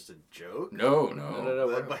was just a joke. No.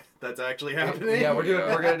 But that's actually happening. Yeah,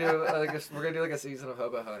 we're gonna do like a season of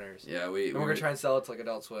Hobo Hunters. Yeah, we're gonna try and sell it to like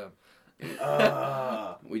Adult Swim.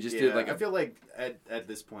 We just did like I feel like at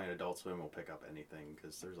this point Adult Swim will pick up anything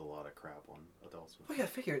because there's a lot of crap on Adult Swim. Well, yeah,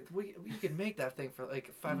 figure we could make that thing for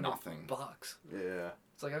like $500. Yeah.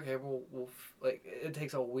 It's like, okay, we'll like it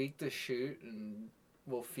takes a week to shoot and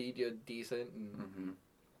we'll feed you decent and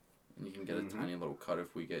And you can get a tiny little cut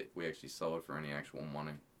if we actually sell it for any actual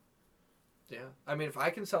money. yeah. I mean, if I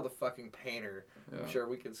can sell the fucking painter, I'm sure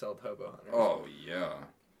we can sell Hobo Hunters. Oh yeah.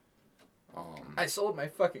 I sold my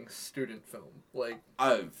fucking student film. Like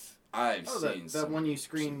I've seen that one you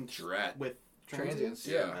screened Drat with transients.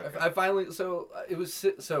 Yeah. Okay. I finally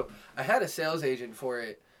I had a sales agent for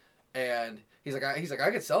it, and he's like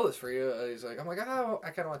I could sell this for you. He's like, I'm like, oh,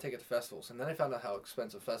 I kind of want to take it to festivals, and then I found out how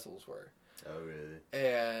expensive festivals were. Oh really?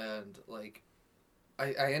 And like,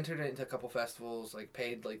 I entered it into a couple festivals, like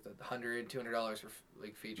paid like the $100-$200 for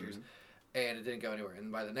like features. And it didn't go anywhere. And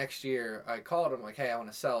by the next year, I called him like, "Hey, I want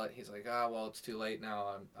to sell it." He's like, well, it's too late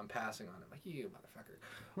now. I'm passing on it." I'm like, "You motherfucker."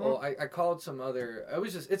 Well, I called some other.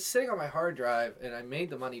 It's sitting on my hard drive, and I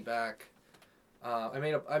made the money back. I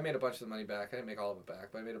made a bunch of the money back. I didn't make all of it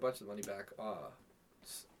back, but I made a bunch of the money back.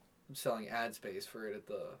 Selling ad space for it at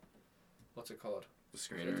the, what's it called? The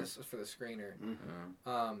screener. For the screener.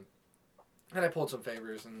 Yeah. And I pulled some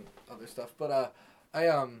favors and other stuff, but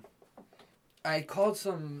I called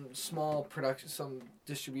some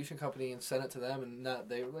distribution company and sent it to them, and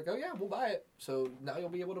they were like, "Oh yeah, we'll buy it." So now you'll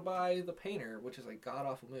be able to buy The Painter, which is a god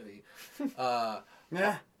awful movie, on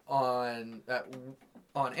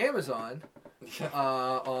Amazon,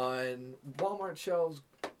 on Walmart shelves,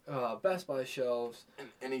 Best Buy shelves, And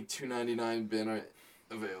any $2.99 bin are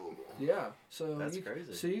available. Yeah, so That's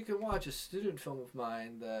crazy. So you can watch a student film of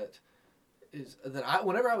mine that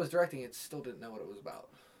whenever I was directing it, still didn't know what it was about.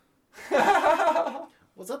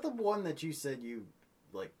 Was that the one that you said you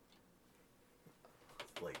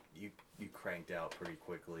you cranked out pretty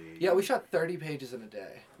quickly. Yeah, we shot 30 pages in a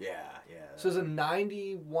day. Yeah. So it was a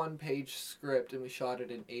 91-page script, and we shot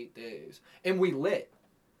it in 8 days. And we lit.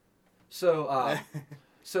 So,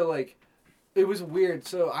 so like, it was weird.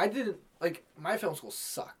 So I didn't, like, my film school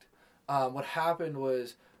sucked. What happened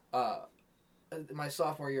was, my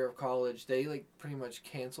sophomore year of college, they, like, pretty much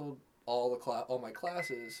canceled all my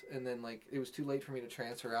classes, and then, like, it was too late for me to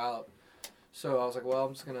transfer out. So I was like, well,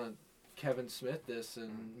 I'm just gonna Kevin Smith this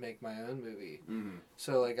and make my own movie. Mm-hmm.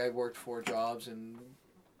 So, like, I worked 4 jobs and,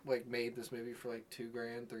 like, made this movie for, like,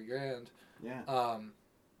 $2,000, $3,000. Yeah.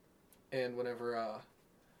 And whenever,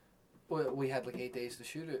 we had, like, 8 days to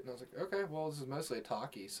shoot it, and I was like, okay, well, this is mostly a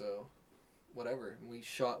talkie, so whatever. And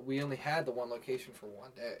we only had the one location for 1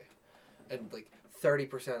 day. And, like,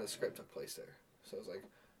 30% of the script took place there. So I was like,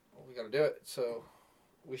 well, we gotta do it. So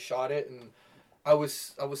we shot it, and I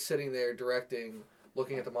was sitting there directing,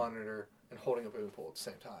 looking at the monitor, and holding a boom pole at the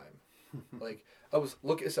same time. Like, I was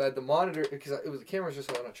looking at the monitor, because the camera was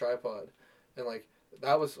just on a tripod. And, like,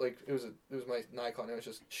 that was, like, it was my Nikon. It was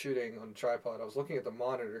just shooting on a tripod. I was looking at the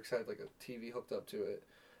monitor because I had, like, a TV hooked up to it.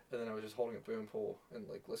 And then I was just holding a boom pole and,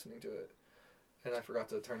 like, listening to it. And I forgot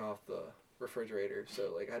to turn off the refrigerator,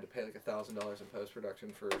 so, like, I had to pay, like, $1,000 in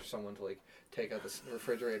post-production for someone to, like, take out the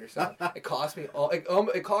refrigerator sound. It cost me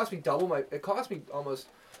almost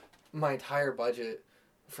my entire budget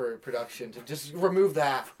for production to just remove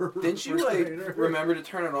that. Didn't you, like, remember to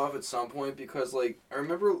turn it off at some point? Because, like, I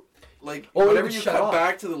remember, like, Well, whenever it you would cut shut off.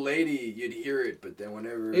 back to the lady, you'd hear it, but then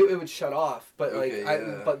whenever... It would shut off, but, Okay, like,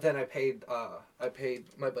 yeah. but then I paid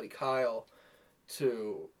my buddy Kyle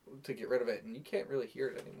to get rid of it, and you can't really hear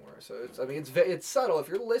it anymore. So it's subtle. If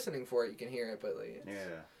you're listening for it, you can hear it, but, like,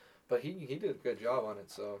 but he did a good job on it.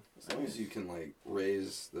 So as long as you can, like,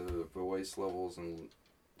 raise the voice levels and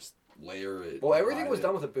just layer it. well, everything hide was it.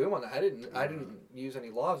 done with a boom on that. I didn't use any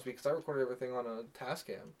lavs because I recorded everything on a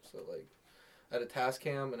Tascam. So, like, I had a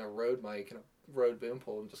Tascam and a Rode mic and a Rode boom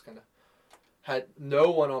pole, and just kind of had no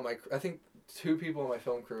one on my. I think 2 people on my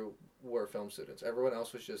film crew were film students. Everyone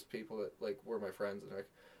else was just people that, like, were my friends, and they're like,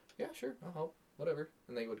 yeah, sure, I'll help, whatever.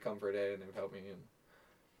 And they would come for a day and they would help me,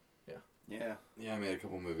 and Yeah, I made a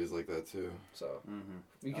couple movies like that too. so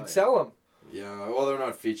Mm-hmm. you can sell them. Yeah, well, they're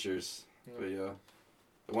not features, Yeah. but yeah.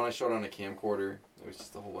 The one I shot on a camcorder, it was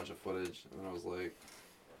just a whole bunch of footage, and then I was like,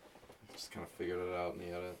 just kind of figured it out in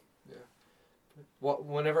the edit. Well,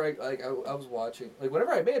 whenever I was watching, like,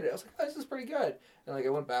 whenever I made it, I was like, oh, this is pretty good. And, like, I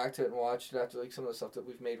went back to it and watched it after, like, some of the stuff that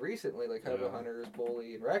we've made recently, like How to Hunters,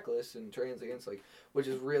 Bully, and Reckless, and Transients, like, which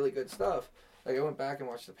is really good stuff. Like, I went back and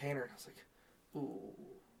watched the Painter, and I was like, ooh,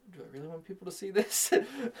 do I really want people to see this?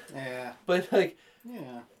 Yeah. But, like,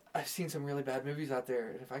 Yeah. I've seen some really bad movies out there,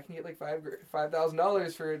 and if I can get, like,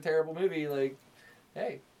 $5,000 for a terrible movie, like,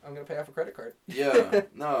 hey, I'm gonna pay off a credit card. Yeah,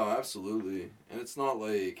 no, absolutely. And it's not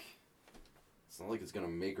like it's gonna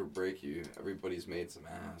make or break you. Everybody's made some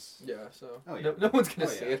ass. Yeah, so Oh, yeah. no one's gonna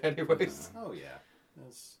Oh, see yeah. it anyways. Oh yeah.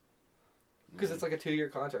 That's Because it's like a 2-year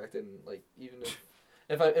contract, and, like, even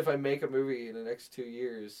if I make a movie in the next 2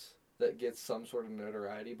 years that gets some sort of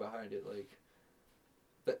notoriety behind it, like,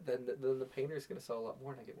 then the Painter's gonna sell a lot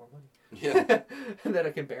more, and I get more money. Yeah. And then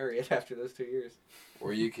I can bury it after those 2 years.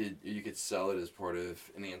 Or you could sell it as part of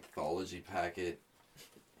an anthology packet.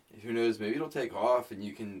 Who knows? Maybe it'll take off, and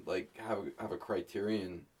you can, like, have a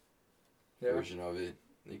Criterion version of it.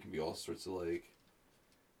 You can be all sorts of, like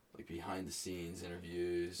behind the scenes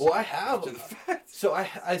interviews. Well, I have. After the fact. So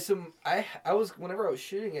I was, whenever I was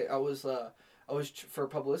shooting it, I was for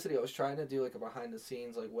publicity. I was trying to do, like, a behind the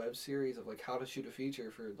scenes, like, web series of, like, how to shoot a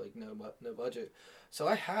feature for, like, no budget. So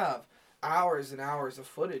I have hours and hours of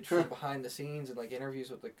footage from behind the scenes and, like,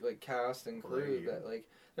 interviews with, like cast and Well, there crew you go. that, like,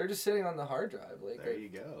 they're just sitting on the hard drive. Like, there you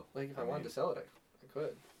go. like, if I I wanted mean- to sell it, I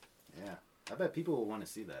could. Yeah. I bet people will want to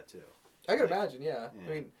see that too. I can Like, imagine. Yeah.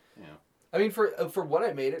 yeah. I mean, for what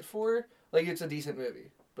I made it for, like, it's a decent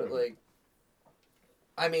movie, but Mhm. like,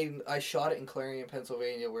 I shot it in Clarion,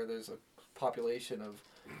 Pennsylvania, where there's a population of,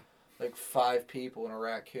 like, 5 people and a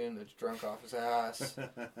raccoon that's drunk off his ass.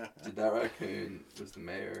 Did that raccoon was the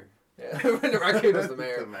mayor? Yeah, the raccoon was the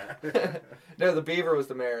mayor. The mayor. No, the beaver was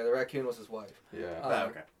the mayor. The raccoon was his wife. Yeah. Oh,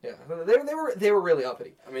 okay. Yeah, they were really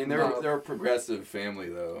uppity. I mean, they're a progressive family,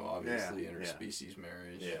 though. Obviously, Yeah, interspecies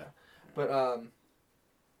marriage. Yeah.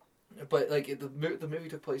 But like, the movie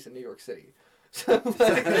took place in New York City, so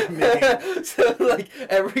like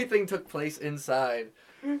everything took place inside,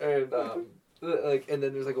 and and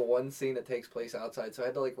then there's, like, a one scene that takes place outside. So I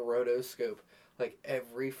had to, like, rotoscope, like,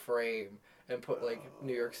 every frame and put, like,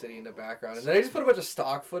 New York City in the background, and then I just put a bunch of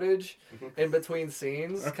stock footage in between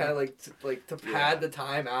scenes, kind of like to pad the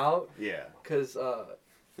time out. Yeah. Because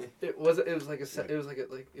It was like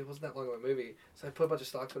it wasn't that long of a movie. So I put a bunch of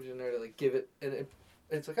stock footage in there to like give it, and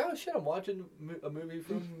it's like, oh shit, I'm watching a movie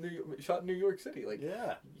from shot in New York City. Like,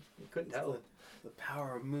 Yeah. you couldn't tell. The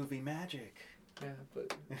power of movie magic. Yeah,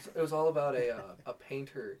 but it was all about a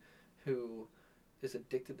painter who is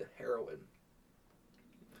addicted to heroin,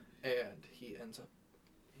 and he ends up,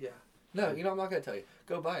 yeah. No, I'm not gonna tell you.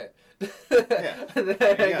 Go buy it. Yeah. And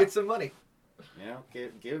then get some money. You know,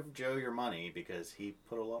 give Joe your money because he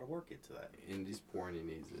put a lot of work into that. And he's poor and he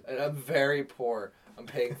needs it. And I'm very poor. I'm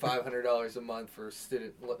paying $500 a month for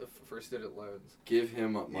student loans. Give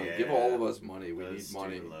him money. Yeah. Give all of us money. We Those need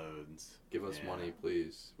money. student loans. Give us money,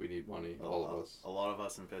 please. We need money. All of us. A lot of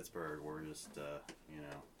us in Pittsburgh, we're just,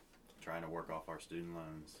 trying to work off our student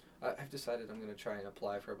loans. I've decided I'm going to try and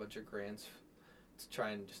apply for a bunch of grants to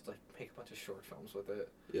try and just like make a bunch of short films with it.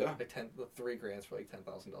 Yeah. Like 3 grants for like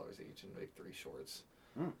 $10,000 each and make 3 shorts.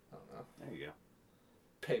 I don't know. There you go.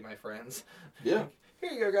 Pay my friends. Yeah.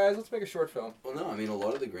 Here you go, guys. Let's make a short film. Well, no, I mean, a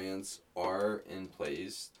lot of the grants are in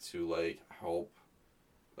place to, like, help,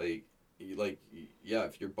 yeah,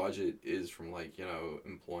 if your budget is from, like,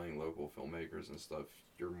 employing local filmmakers and stuff,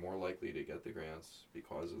 you're more likely to get the grants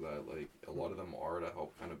because of that. Like, a lot of them are to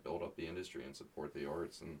help kind of build up the industry and support the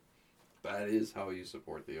arts, and that is how you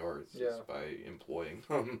support the arts, is by employing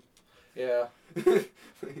them. Yeah. I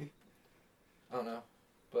don't know.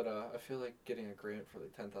 But I feel like getting a grant for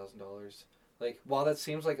like $10,000. Like, while that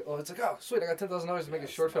seems like, it's like, oh, sweet, I got $10,000 to make a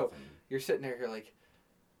short film. You're sitting there, you're like,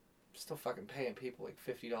 still fucking paying people like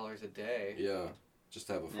 $50 a day. Yeah, just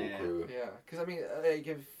to have a full crew. Yeah, because I mean, like,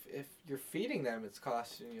 if you're feeding them, it's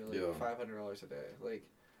costing you like $500 a day. Like,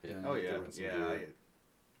 Yeah. Oh, yeah. Yeah.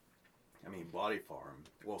 I mean, Body Farm.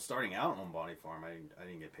 Well, starting out on Body Farm, I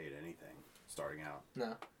didn't get paid anything starting out.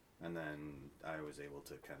 No. And then I was able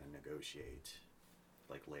to kind of negotiate,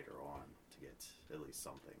 like, later on to get at least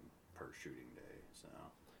something per shooting day, so.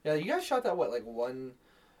 Yeah, you guys shot that, what, like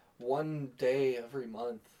one day every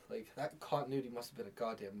month? Like, that continuity must have been a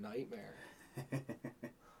goddamn nightmare.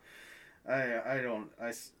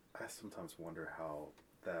 I sometimes wonder how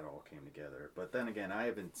that all came together. But then again, I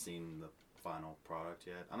haven't seen the final product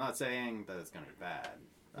yet. I'm not saying that it's going to be bad.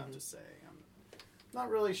 I'm just saying I'm not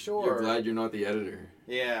really sure. You're glad you're not the editor.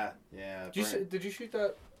 Yeah. Did you shoot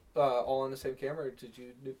that all on the same camera, or did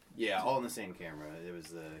you... Yeah, all on the same camera. It was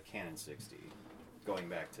the Canon 60. Going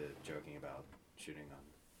back to joking about shooting on,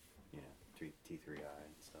 T3i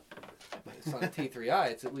and stuff. It's not a T3i,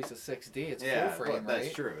 it's at least a 6D. It's full frame, that's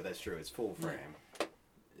right? true. That's true. It's full frame.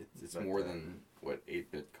 It's more than,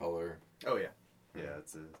 8-bit color. Oh, yeah. Yeah,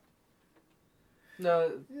 it's a...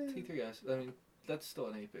 No, T3i, I mean, that's still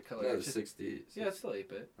an 8-bit color. No, It's it's just- 60. Yeah, it's still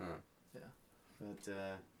 8-bit. But,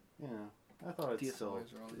 I thought it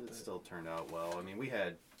still turned out well. I mean,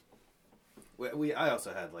 I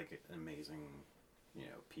also had, like, an amazing,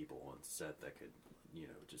 people on set that could,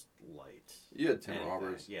 just light. You had Tim anything.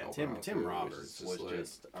 Roberts. Yeah, help Tim out too, Roberts which was is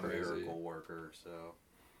just a crazy. miracle worker, so...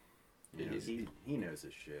 he knows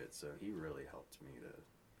his shit, so he really helped me to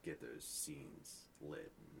get those scenes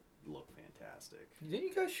lit and look fantastic. Didn't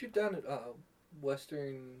you guys shoot down at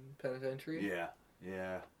Western Penitentiary? Yeah.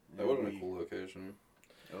 That would have been a cool location.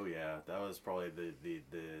 Oh yeah, that was probably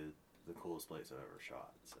the coolest place I've ever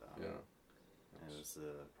shot. So Yeah. It was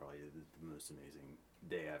probably the most amazing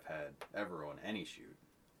day I've had ever on any shoot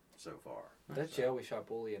so far. That jail we shot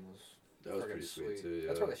Bully in was That was friggin' pretty sweet too. Yeah.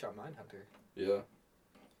 That's where they shot Mindhunter. Yeah.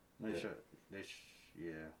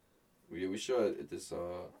 We shot at this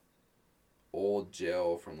old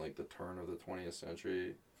jail from like the turn of the 20th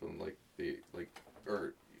century, from like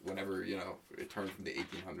or whenever it turned from the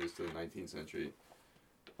 1800s to the 19th century,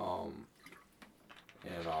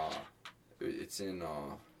 it's in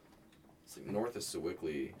it's like north of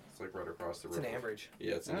Sewickley. It's like right across the river. It's in Ambridge.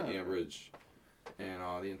 Yeah, it's in Ambridge, and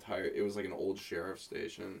it was like an old sheriff's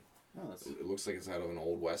station. Oh, It looks like it's out of an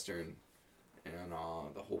old western, and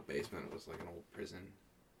the whole basement was like an old prison.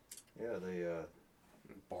 yeah, they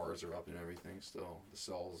Bars are up and everything still. The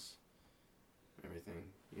cells, everything.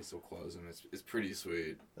 You can still close them. It's pretty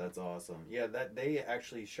sweet. that's awesome. Yeah, that they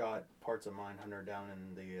actually shot parts of Mindhunter down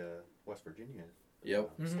in the West Virginia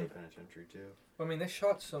Yep. state penitentiary too. I mean, they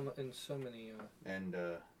shot in so many. And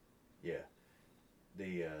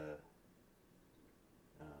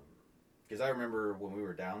because I remember when we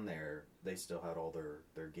were down there, they still had all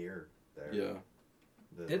their gear there. Yeah.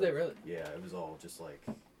 Did they really? Yeah, it was all just like,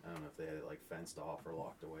 I don't know if they had it like fenced off or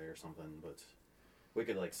locked away or something, but we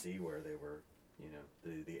could like see where they were,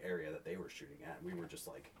 the area that they were shooting at. We were just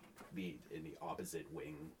like in the opposite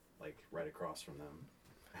wing, like right across from them.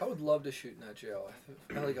 I would love to shoot in that jail.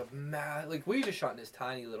 Like we just shot in this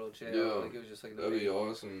tiny little jail. Yeah. Like it was just like That'd be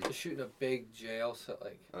awesome. to shoot in a big jail. So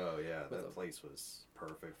like. Oh yeah, that place was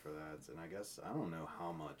perfect for that. And I guess I don't know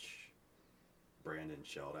how much Brandon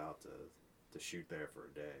shelled out to shoot there for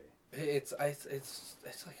a day. It's like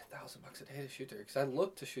 $1,000 a day to shoot there because I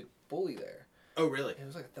looked to shoot Bully there. Oh really? It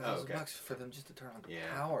was like $1,000 for them just to turn on the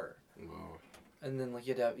power. Wow. And then like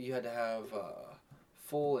you had to have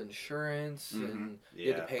full insurance and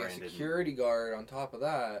you had to pay Brandon. a security guard on top of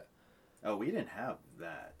that. Oh, we didn't have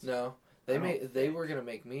that. No, they were gonna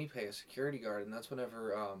make me pay a security guard, and that's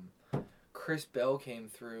whenever Chris Bell came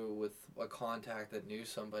through with a contact that knew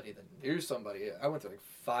somebody. I went to like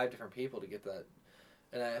 5 different people to get that,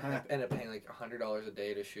 and I ended up paying like $100 a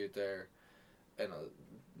day to shoot there, and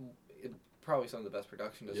probably some of the best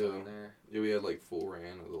production design there. Yeah, we had like full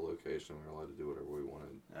reign of the location. We were allowed to do whatever we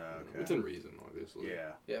wanted. Okay. Within reason, obviously.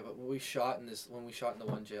 Yeah. Yeah, but when we shot in the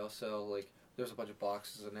one jail cell, like there's a bunch of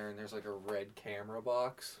boxes in there, and there's like a red camera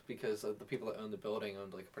box because the people that owned the building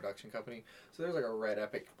owned like a production company. So there's like a red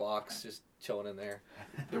Epic box just chilling in there.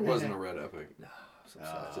 There wasn't a red Epic. No,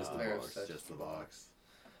 just the very box. upset. Just the box.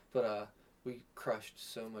 But we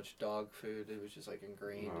crushed so much dog food; it was just like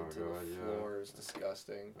ingrained into the floor. It was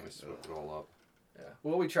disgusting. I swept it all up. Yeah.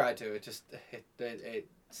 Well, we tried to. It just it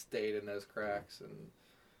stayed in those cracks, and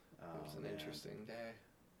it was an interesting day.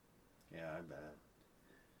 Yeah, I bet.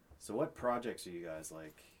 So, what projects are you guys are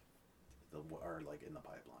like in the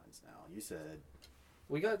pipelines now? You said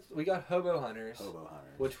we got Hobo Hunters. Hobo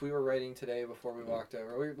Hunters, Which we were writing today before we walked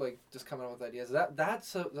over. We were like just coming up with ideas. That's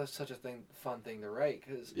such a fun thing to write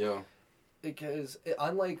because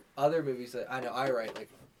unlike other movies that I know I write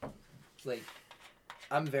like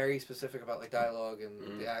I'm very specific about like dialogue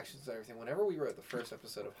and the actions and everything. Whenever we wrote the first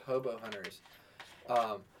episode of Hobo Hunters,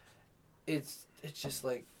 it's just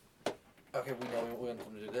like, okay, we know we want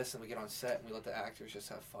them to do this, and we get on set and we let the actors just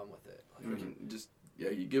have fun with it. Like,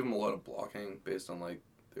 you give them a lot of blocking based on like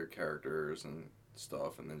their characters and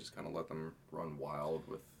stuff, and then just kind of let them run wild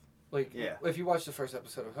with. Like, if you watch the first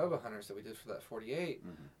episode of Hobo Hunters that we did for that 48,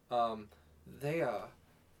 they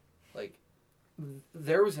like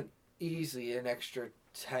there was an extra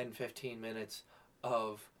 10-15 minutes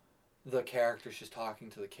of the characters just talking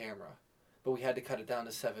to the camera, but we had to cut it down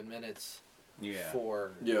to 7 minutes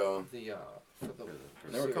for the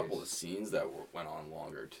there were a couple of scenes that went on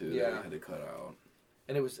longer too that we had to cut out,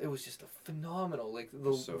 and it was just a phenomenal, like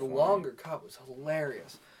the funny. longer cut was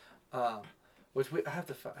hilarious, which I have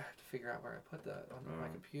to figure out where I put that on my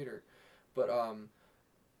computer, but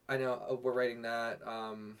I know we're writing that.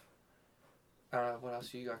 I don't know what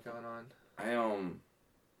else you got going on.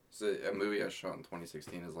 So a movie I shot in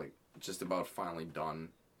 2016 is like just about finally done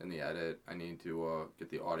in the edit. I need to get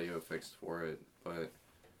the audio fixed for it, but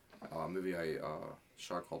a movie I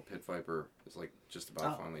shot called Pit Viper is like just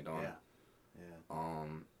about finally done.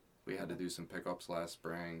 We had to do some pickups last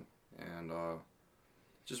spring, and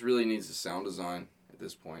just really needs a sound design at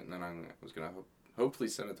this point. And then I was gonna hopefully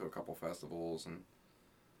send it to a couple festivals and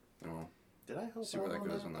Did I help see where that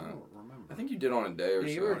goes on that? I don't remember. I think you did on a day or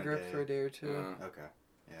so. You were gripped for a day or two. Okay.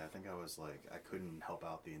 Yeah, I think I was like I couldn't help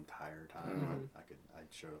out the entire time. I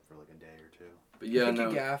showed up for like a day or two. But yeah, I think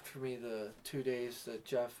you gaffed for me the 2 days that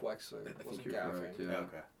Jeff Wexler wasn't gaffing. Correct, yeah.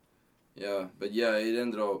 Okay. Yeah, but yeah, it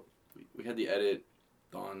ended up we had the edit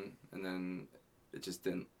done, and then it just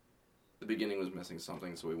didn't. The beginning was missing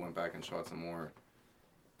something, so we went back and shot some more,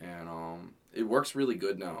 and it works really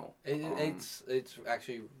good now. It's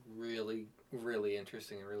actually really, really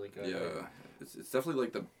interesting and really good. Yeah, it's definitely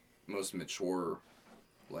like the most mature,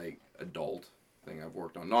 like adult thing I've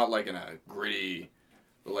worked on. Not like in a gritty,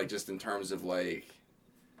 but like just in terms of like,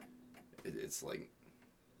 it's like,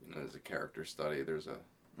 there's a character study. There's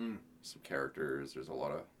some characters. There's a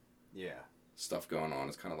lot of stuff going on.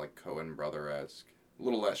 It's kind of like Coen Brother-esque. A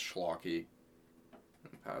little less schlocky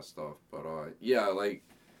than past stuff, but like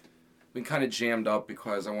been kind of jammed up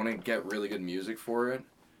because I want to get really good music for it,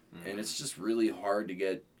 and it's just really hard to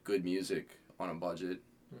get good music on a budget.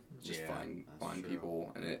 Just find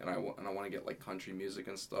people, and I want to get like country music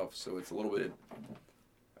and stuff, so it's a little bit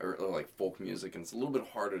or like folk music, and it's a little bit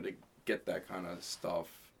harder to get that kind of stuff,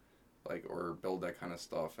 like, or build that kind of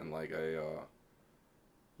stuff, and like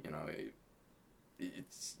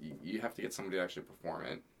it's you have to get somebody to actually perform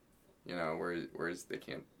it, whereas they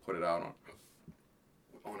can't put it out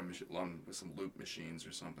on a machine with some loop machines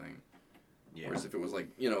or something. Yeah. Whereas if it was like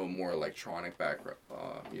more electronic background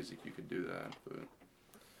music, you could do that. But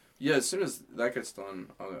yeah, as soon as that gets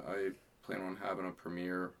done, I plan on having a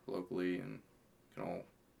premiere locally, and can all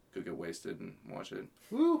go get wasted and watch it.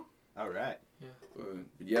 Woo! All right.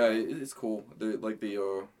 Yeah, it's cool.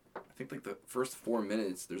 I think like the first 4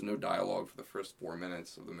 minutes, there's no dialogue for the first 4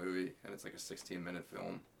 minutes of the movie, and it's like a 16-minute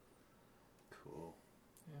film. Cool.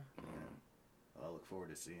 Yeah. Well, I look forward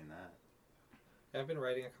to seeing that. I've been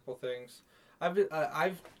writing a couple things. I've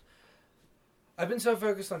been so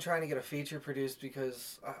focused on trying to get a feature produced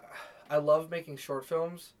because I love making short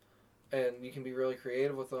films, and you can be really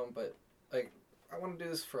creative with them. But like, I want to do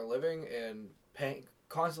this for a living, and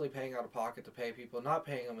constantly paying out of pocket to pay people, not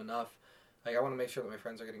paying them enough. Like, I want to make sure that my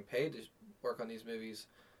friends are getting paid to work on these movies,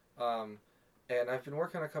 and I've been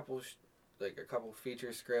working on a couple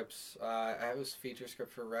feature scripts. I have this feature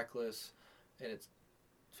script for Reckless, and it's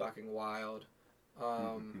fucking wild.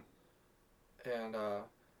 And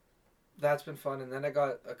that's been fun. And then I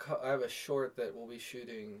have a short that we'll be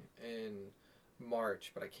shooting in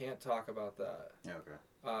March, but I can't talk about that. Okay.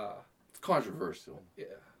 It's controversial.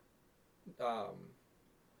 Yeah.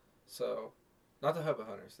 So, not the Hobo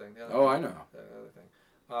Hunters thing. The other Oh, thing, I know. The other thing.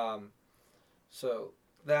 So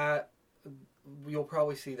that you'll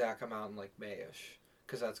probably see that come out in like May-ish,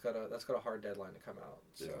 because that's got a hard deadline to come out.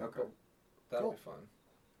 So Yeah. Okay. that'll Cool. be fun.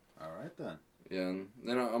 All right then. Yeah, and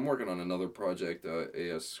then I'm working on another project,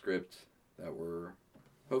 a script that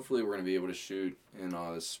hopefully we're gonna be able to shoot in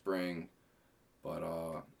this spring, but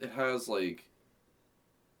it has like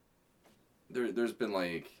there's been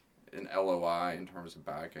like an LOI in terms of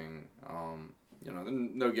backing,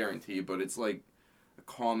 no guarantee, but it's like a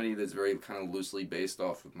comedy that's very kind of loosely based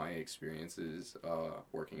off of my experiences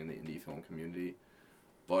working in the indie film community,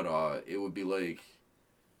 but it would be like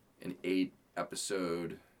an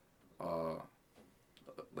 8-episode.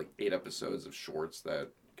 Like 8 episodes of shorts that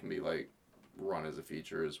can be like run as a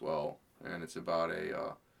feature as well, and it's about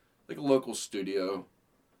a local studio,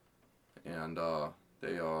 and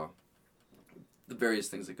they the various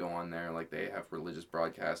things that go on there, like they have religious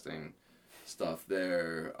broadcasting stuff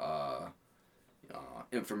there,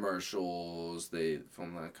 infomercials, they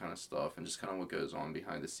film that kind of stuff, and just kind of what goes on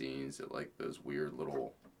behind the scenes at like those weird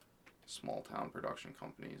little small town production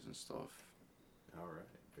companies and stuff. All right.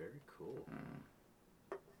 Very cool.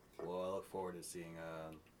 Well, I look forward to seeing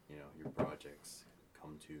your projects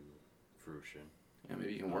come to fruition. Yeah,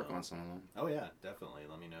 maybe you can work on some of them. Oh yeah, definitely.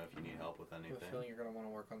 Let me know if you need help with I have anything. a feeling you're gonna want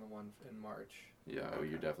to work on the one in March. Yeah, Okay.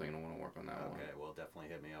 you're definitely gonna want to work on that one. Okay, well, definitely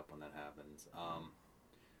hit me up when that happens.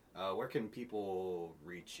 Where can people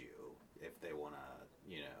reach you if they wanna,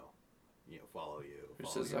 follow you?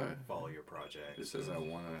 Follow your project. Who says I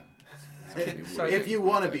wanna? If you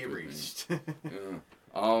want to be reached. Yeah.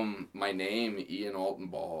 My name Ian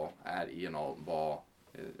Altenball at Ian Altenball,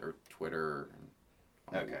 or Twitter.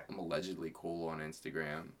 Okay. I'm allegedly cool on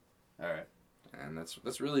Instagram. All right. And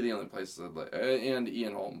that's really the only places I'd like. And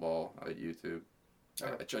Ian Altenball at YouTube.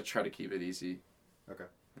 I try to keep it easy. Okay.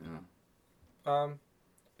 Yeah.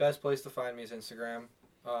 Best place to find me is Instagram.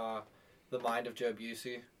 The Mind of Joe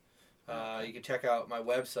Busey. You can check out my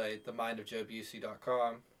website,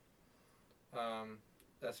 themindofjoebusey.com.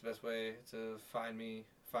 That's the best way to find me,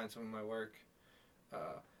 find some of my work.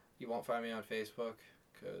 You won't find me on Facebook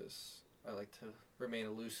because I like to remain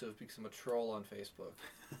elusive because I'm a troll on Facebook.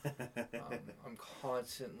 I'm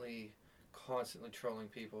constantly trolling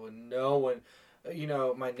people, and no one,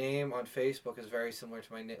 my name on Facebook is very similar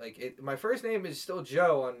to my name. My first name is still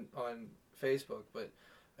Joe on Facebook, but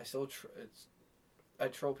I still I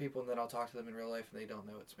troll people, and then I'll talk to them in real life, and they don't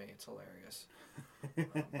know it's me. It's hilarious.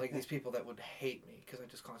 Like these people that would hate me because I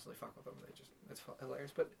just constantly fuck with them. It's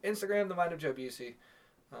hilarious. But Instagram, The Mind of Joe Busey,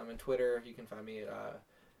 and Twitter, you can find me at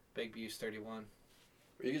BigBuse31.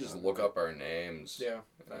 You can just look up our names.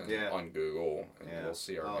 On Google, and you'll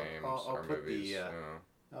see our names, I'll our put movies.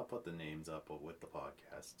 I'll put the names up with the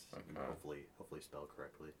podcast. Okay. Hopefully spelled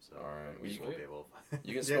correctly. So all right. we will be able to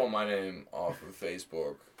You can spell my name off of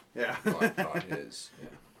Facebook. Yeah. Not his.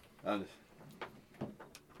 Yeah.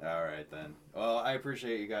 All right then. Well, I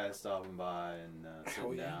appreciate you guys stopping by and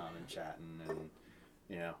sitting down and chatting and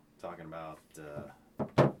talking about the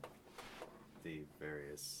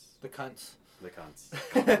various cunts. the cunts.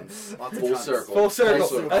 Lots of Full cunts. circle. Full circle.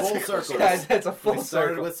 Full That's circle. Guys, that's a full We started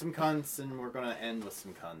circle. with some cunts and we're gonna end with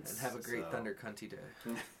some cunts. And have a great Thunder Cunty day.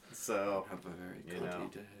 So Have a very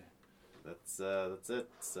cunty day. that's it.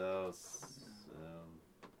 So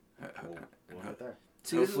we'll hit there.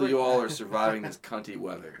 See, this is Hopefully where- you all are surviving this cunty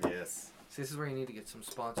weather. Yes. See, this is where you need to get some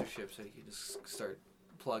sponsorship so you can just start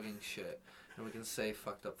plugging shit. And we can say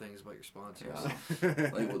fucked up things about your sponsors.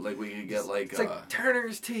 Yeah. like we could get like It's like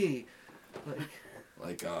Turner's Tea.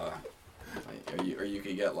 or you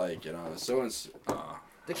could get like so and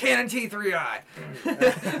The Canon T3i.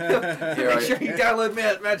 Here, Make sure you download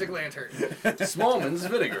Magic Lantern. Smallman's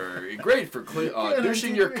vinegar, great for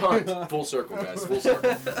douching your cunt. Full circle, guys. Full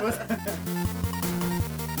circle.